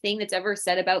negative thing that's ever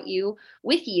said about you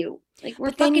with you. Like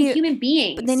we're fucking human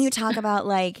beings. But then you talk about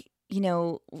like, you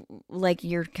know, like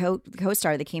your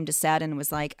co-star that came to set and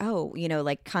was like, oh, you know,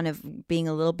 like kind of being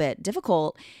a little bit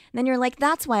difficult. And then you're like,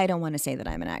 that's why I don't want to say that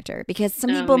I'm an actor. Because some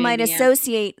people might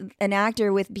associate an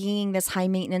actor with being this high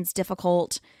maintenance,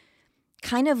 difficult,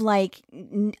 kind of like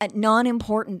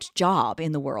non-important job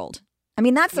in the world. I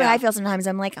mean, that's what I feel sometimes.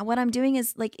 I'm like, what I'm doing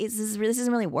is like, this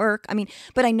isn't really work. I mean,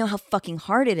 but I know how fucking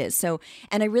hard it is. So,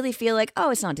 and I really feel like,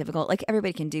 oh, it's not difficult. Like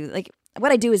everybody can do, like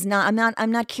what I do is not,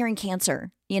 I'm not curing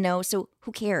cancer, you know? So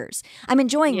who cares? I'm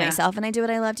enjoying myself and I do what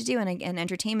I love to do. And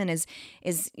entertainment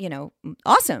is, you know,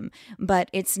 awesome, but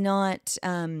it's not, I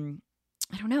don't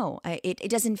know.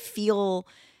 It doesn't feel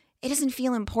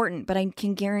important, but I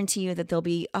can guarantee you that there'll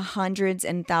be hundreds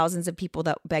and thousands of people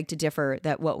that beg to differ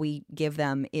that what we give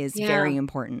them is very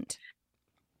important.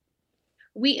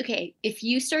 If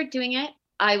you start doing it,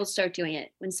 I will start doing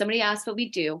it. When somebody asks what we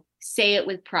do, say it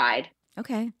with pride.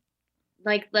 Okay.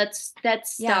 Like, let's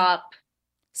stop.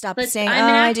 Stop saying,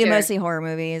 I do mostly horror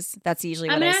movies. That's usually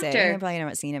what I say. You've probably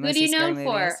never seen it. What are you known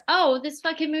for? Oh, this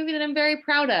fucking movie that I'm very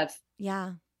proud of.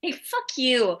 Yeah. Hey, fuck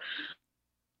you.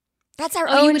 That's our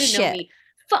own shit.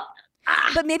 Fuck.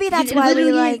 But maybe that's why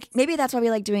we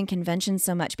like doing conventions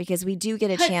so much, because we do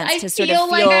get a chance to sort of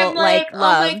feel like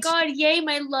loved. Oh my God, yay,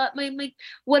 my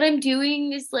what I'm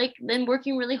doing is like, then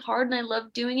working really hard and I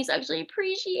love doing is actually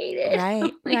appreciated. Right,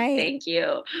 like, right. Thank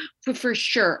you. For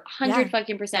sure.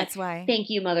 100% That's why. Thank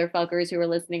you, motherfuckers who are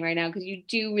listening right now, because you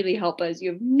do really help us.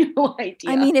 You have no idea.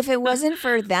 I mean, if it wasn't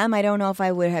for them, I don't know if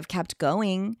I would have kept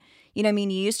going. You know, I mean,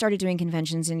 you started doing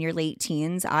conventions in your late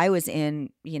teens. I was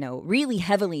really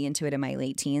heavily into it in my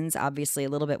late teens, obviously a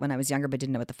little bit when I was younger, but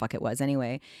didn't know what the fuck it was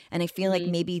anyway. And I feel like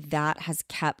maybe that has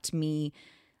kept me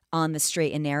on the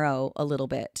straight and narrow a little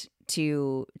bit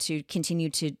to continue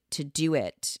to do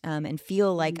it and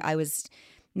feel like I was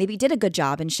maybe did a good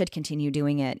job and should continue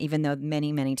doing it, even though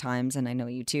many times, and I know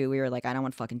you too, we were like, I don't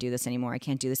want to fucking do this anymore. I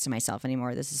can't do this to myself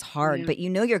anymore. This is hard. But you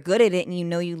know you're good at it and you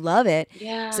know you love it.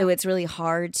 Yeah. So it's really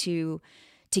hard to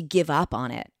give up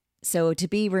on it. So to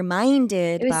be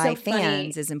reminded by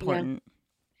fans is important.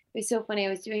 It was so funny. I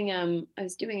was doing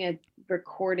a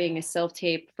recording, a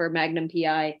self-tape for Magnum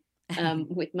PI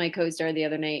with my co-star the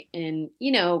other night, and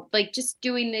like just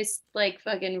doing this like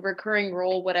fucking recurring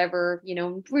role, whatever,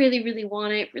 really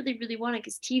want it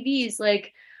because TV is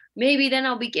like, maybe then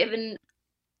I'll be given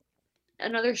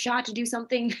another shot to do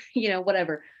something,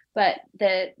 whatever. But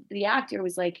the actor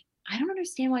was like, I don't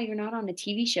understand why you're not on a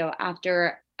TV show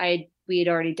after we had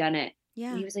already done it.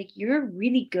 Yeah. And he was like, you're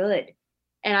really good.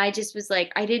 And I just was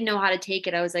like, I didn't know how to take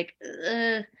it. I was like,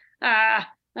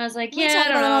 I was like, we yeah, talk I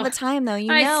don't about know. it all the time, though.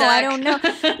 I don't know.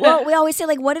 Well, we always say,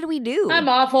 like, what did we do? I'm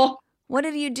awful. What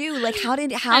did you do? Like, how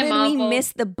did we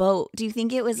miss the boat? Do you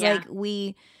think it was like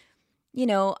we, I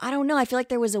don't know. I feel like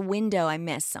there was a window I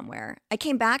missed somewhere. I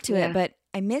came back to it, but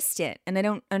I missed it, and I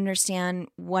don't understand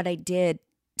what I did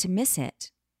to miss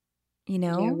it.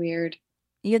 Yeah, weird.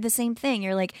 You're the same thing.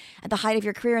 You're like at the height of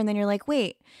your career, and then you're like,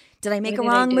 wait, did I make a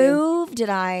wrong move? Did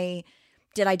I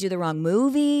do the wrong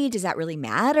movie? Does that really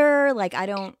matter? Like, I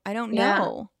don't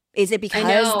know. Is it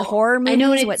because the horror movie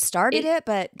is what started it,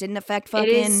 but didn't affect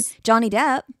fucking Johnny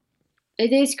Depp?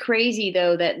 It is crazy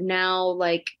though that now,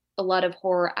 like, a lot of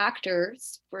horror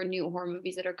actors for new horror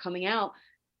movies that are coming out,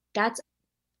 that's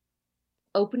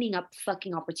opening up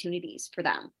fucking opportunities for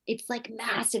them. It's like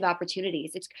massive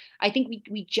opportunities. I think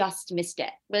we just missed it.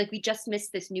 Like, we just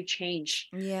missed this new change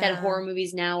that horror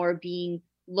movies now are being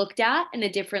looked at in a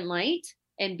different light,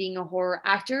 and being a horror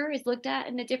actor is looked at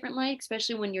in a different light,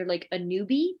 especially when you're like a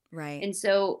newbie. Right. And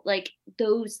so like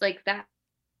those, like that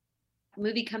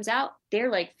movie comes out, they're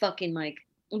like fucking like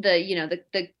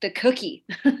the cookie.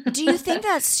 Do you think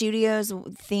that studios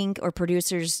think, or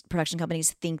production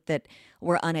companies think that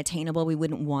we're unattainable? We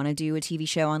wouldn't want to do a TV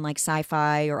show on like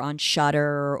Sci-Fi or on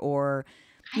Shudder or,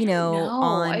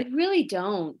 I really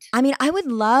don't. I mean, I would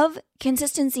love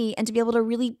consistency and to be able to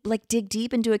really like dig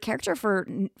deep into a character for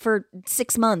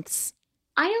 6 months.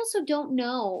 I also don't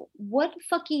know what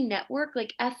fucking network,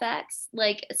 like FX,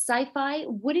 like Sci-Fi,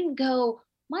 wouldn't go,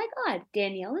 my God,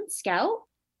 Danielle and Scout,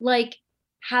 like,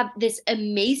 have this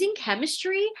amazing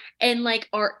chemistry and like,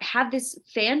 or have this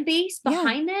fan base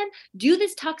behind them, do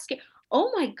this toxic. Oh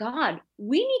my God,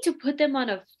 we need to put them on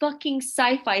a fucking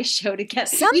Sci-Fi show together.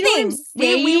 Something. You know what I'm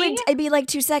saying? We would, it'd be like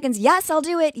 2 seconds. Yes, I'll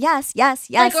do it. Yes.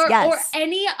 Like, or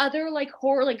any other like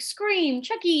horror, like Scream,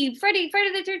 Chucky, Freddy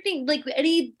the 13th. Like,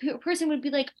 any person would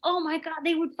be like, oh my God,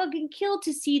 they would fucking kill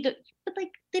to see but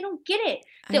like, they don't get it.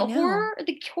 The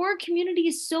horror community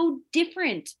is so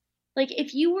different. Like,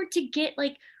 if you were to get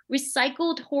like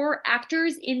recycled horror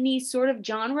actors in these sort of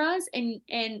genres, and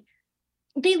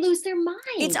they lose their minds.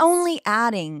 It's only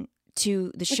adding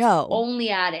to the show. Only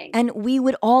adding. And we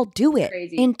would all do it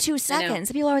Crazy. in 2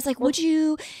 seconds. People are always like, would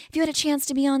you, if you had a chance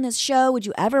to be on this show, would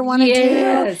you ever want to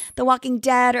do The Walking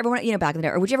Dead, or ever want, back in the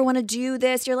day, or would you ever want to do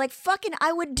this? You're like, fucking,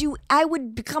 I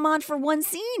would come on for one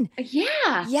scene.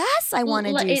 Yeah. Yes, I want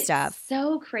to do stuff. It's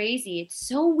so crazy. It's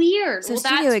so weird. So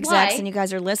studio execs, and you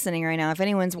guys are listening right now, if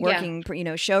anyone's working,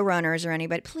 showrunners or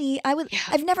anybody, please,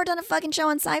 I've never done a fucking show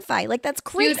on Sci-Fi. Like, that's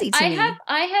crazy to me.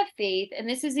 I have faith, and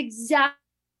this is exactly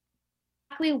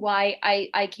why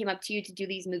I came up to you to do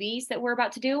these movies that we're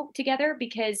about to do together,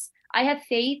 because I have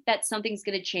faith that something's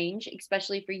going to change,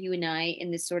 especially for you and I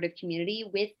in this sort of community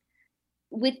with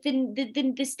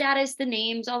the status, the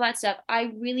names, all that stuff.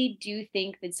 I really do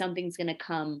think that something's going to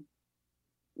come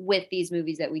with these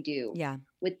movies that we do. Yeah.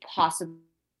 With possible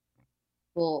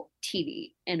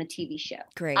TV and a TV show.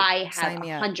 Great. I have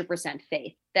 100%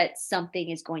 faith that something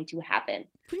is going to happen.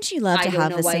 Wouldn't you love to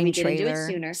have the same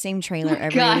trailer? Same trailer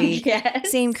every week. Yes.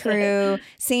 Same crew,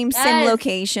 same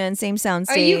location, same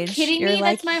soundstage. Are you kidding me?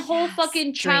 Like, that's my whole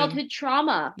fucking childhood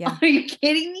trauma. Yeah. Are you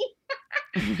kidding me?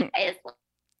 I just want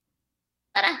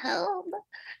a home.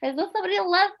 I just want somebody to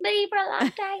love me for a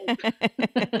long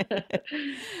time.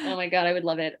 Oh my God, I would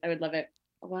love it.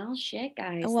 Well, shit,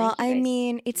 guys. Well, I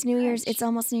mean, it's New Year's. It's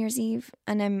almost New Year's Eve,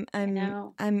 and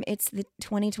it's the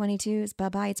 2022's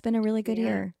bye-bye. It's been a really good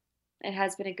year. It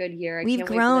has been a good year. We've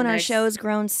grown. Our show's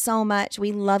grown so much.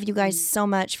 We love you guys so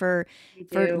much for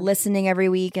listening every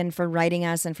week, and for writing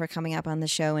us, and for coming up on the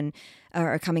show, and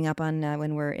or coming up on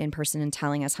when we're in person and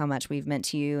telling us how much we've meant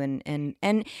to you, and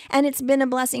it's been a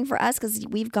blessing for us because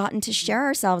we've gotten to share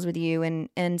ourselves with you,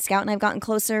 and Scout and I've gotten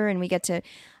closer, and we get to,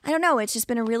 I don't know, it's just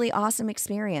been a really awesome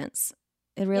experience.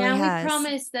 It really has. We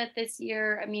promise that this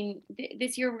year, I mean,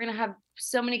 this year we're going to have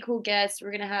so many cool guests.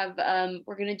 We're going to have,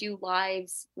 we're going to do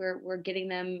lives. We're getting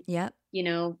them, you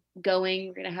know, going.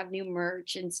 We're going to have new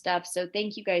merch and stuff. So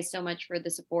thank you guys so much for the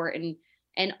support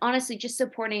and honestly, just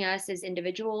supporting us as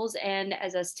individuals and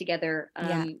as us together.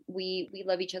 We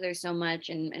love each other so much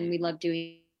and we love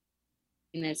doing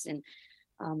this. And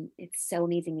it's so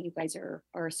amazing that you guys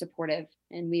are supportive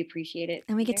and we appreciate it.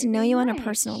 And we get to know you on a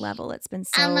personal level. It's been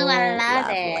so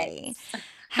lovely.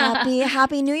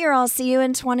 Happy New Year. I'll see you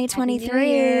in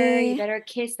 2023. You better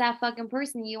kiss that fucking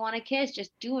person you want to kiss.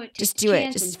 Just do it. Just do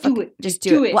it. Just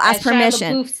do it. Well, ask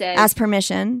permission. Ask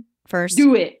permission first.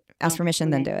 Do it. Ask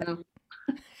permission, then do it.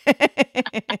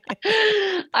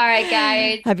 All right,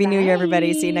 guys. Happy New Year,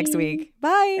 everybody. See you next week.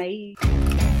 Bye. Bye.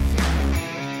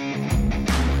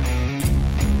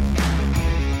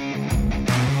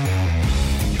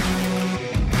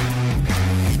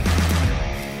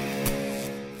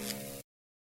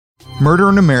 Murder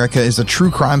in America is a true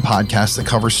crime podcast that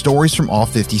covers stories from all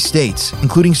 50 states,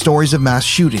 including stories of mass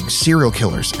shootings, serial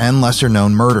killers, and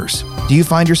lesser-known murders. Do you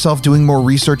find yourself doing more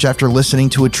research after listening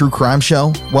to a true crime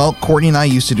show? Well, Courtney and I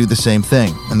used to do the same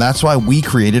thing, and that's why we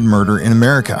created Murder in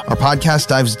America. Our podcast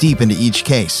dives deep into each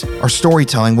case. Our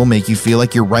storytelling will make you feel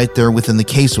like you're right there within the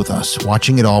case with us,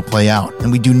 watching it all play out,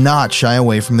 and we do not shy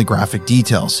away from the graphic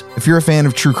details. If you're a fan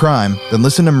of true crime, then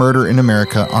listen to Murder in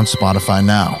America on Spotify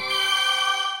now.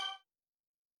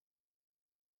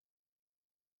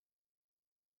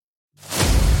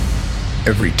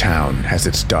 Every town has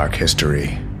its dark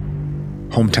history.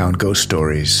 Hometown Ghost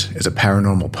Stories is a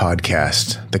paranormal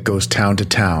podcast that goes town to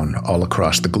town all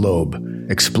across the globe,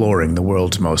 exploring the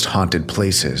world's most haunted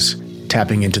places,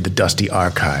 tapping into the dusty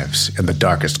archives and the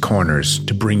darkest corners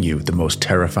to bring you the most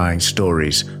terrifying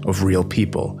stories of real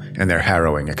people and their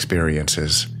harrowing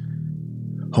experiences.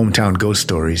 Hometown Ghost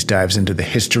Stories dives into the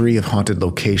history of haunted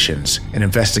locations and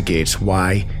investigates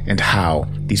why and how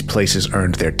these places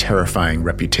earned their terrifying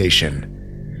reputation.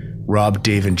 Rob,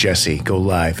 Dave, and Jesse go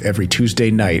live every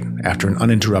Tuesday night after an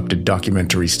uninterrupted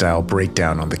documentary-style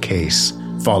breakdown on the case,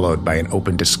 followed by an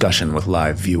open discussion with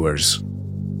live viewers.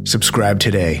 Subscribe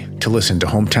today to listen to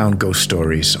Hometown Ghost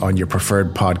Stories on your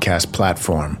preferred podcast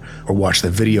platform or watch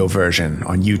the video version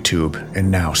on YouTube and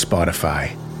now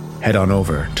Spotify. Head on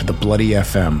over to the Bloody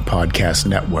FM Podcast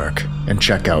Network and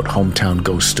check out Hometown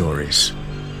Ghost Stories,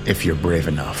 if you're brave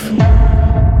enough.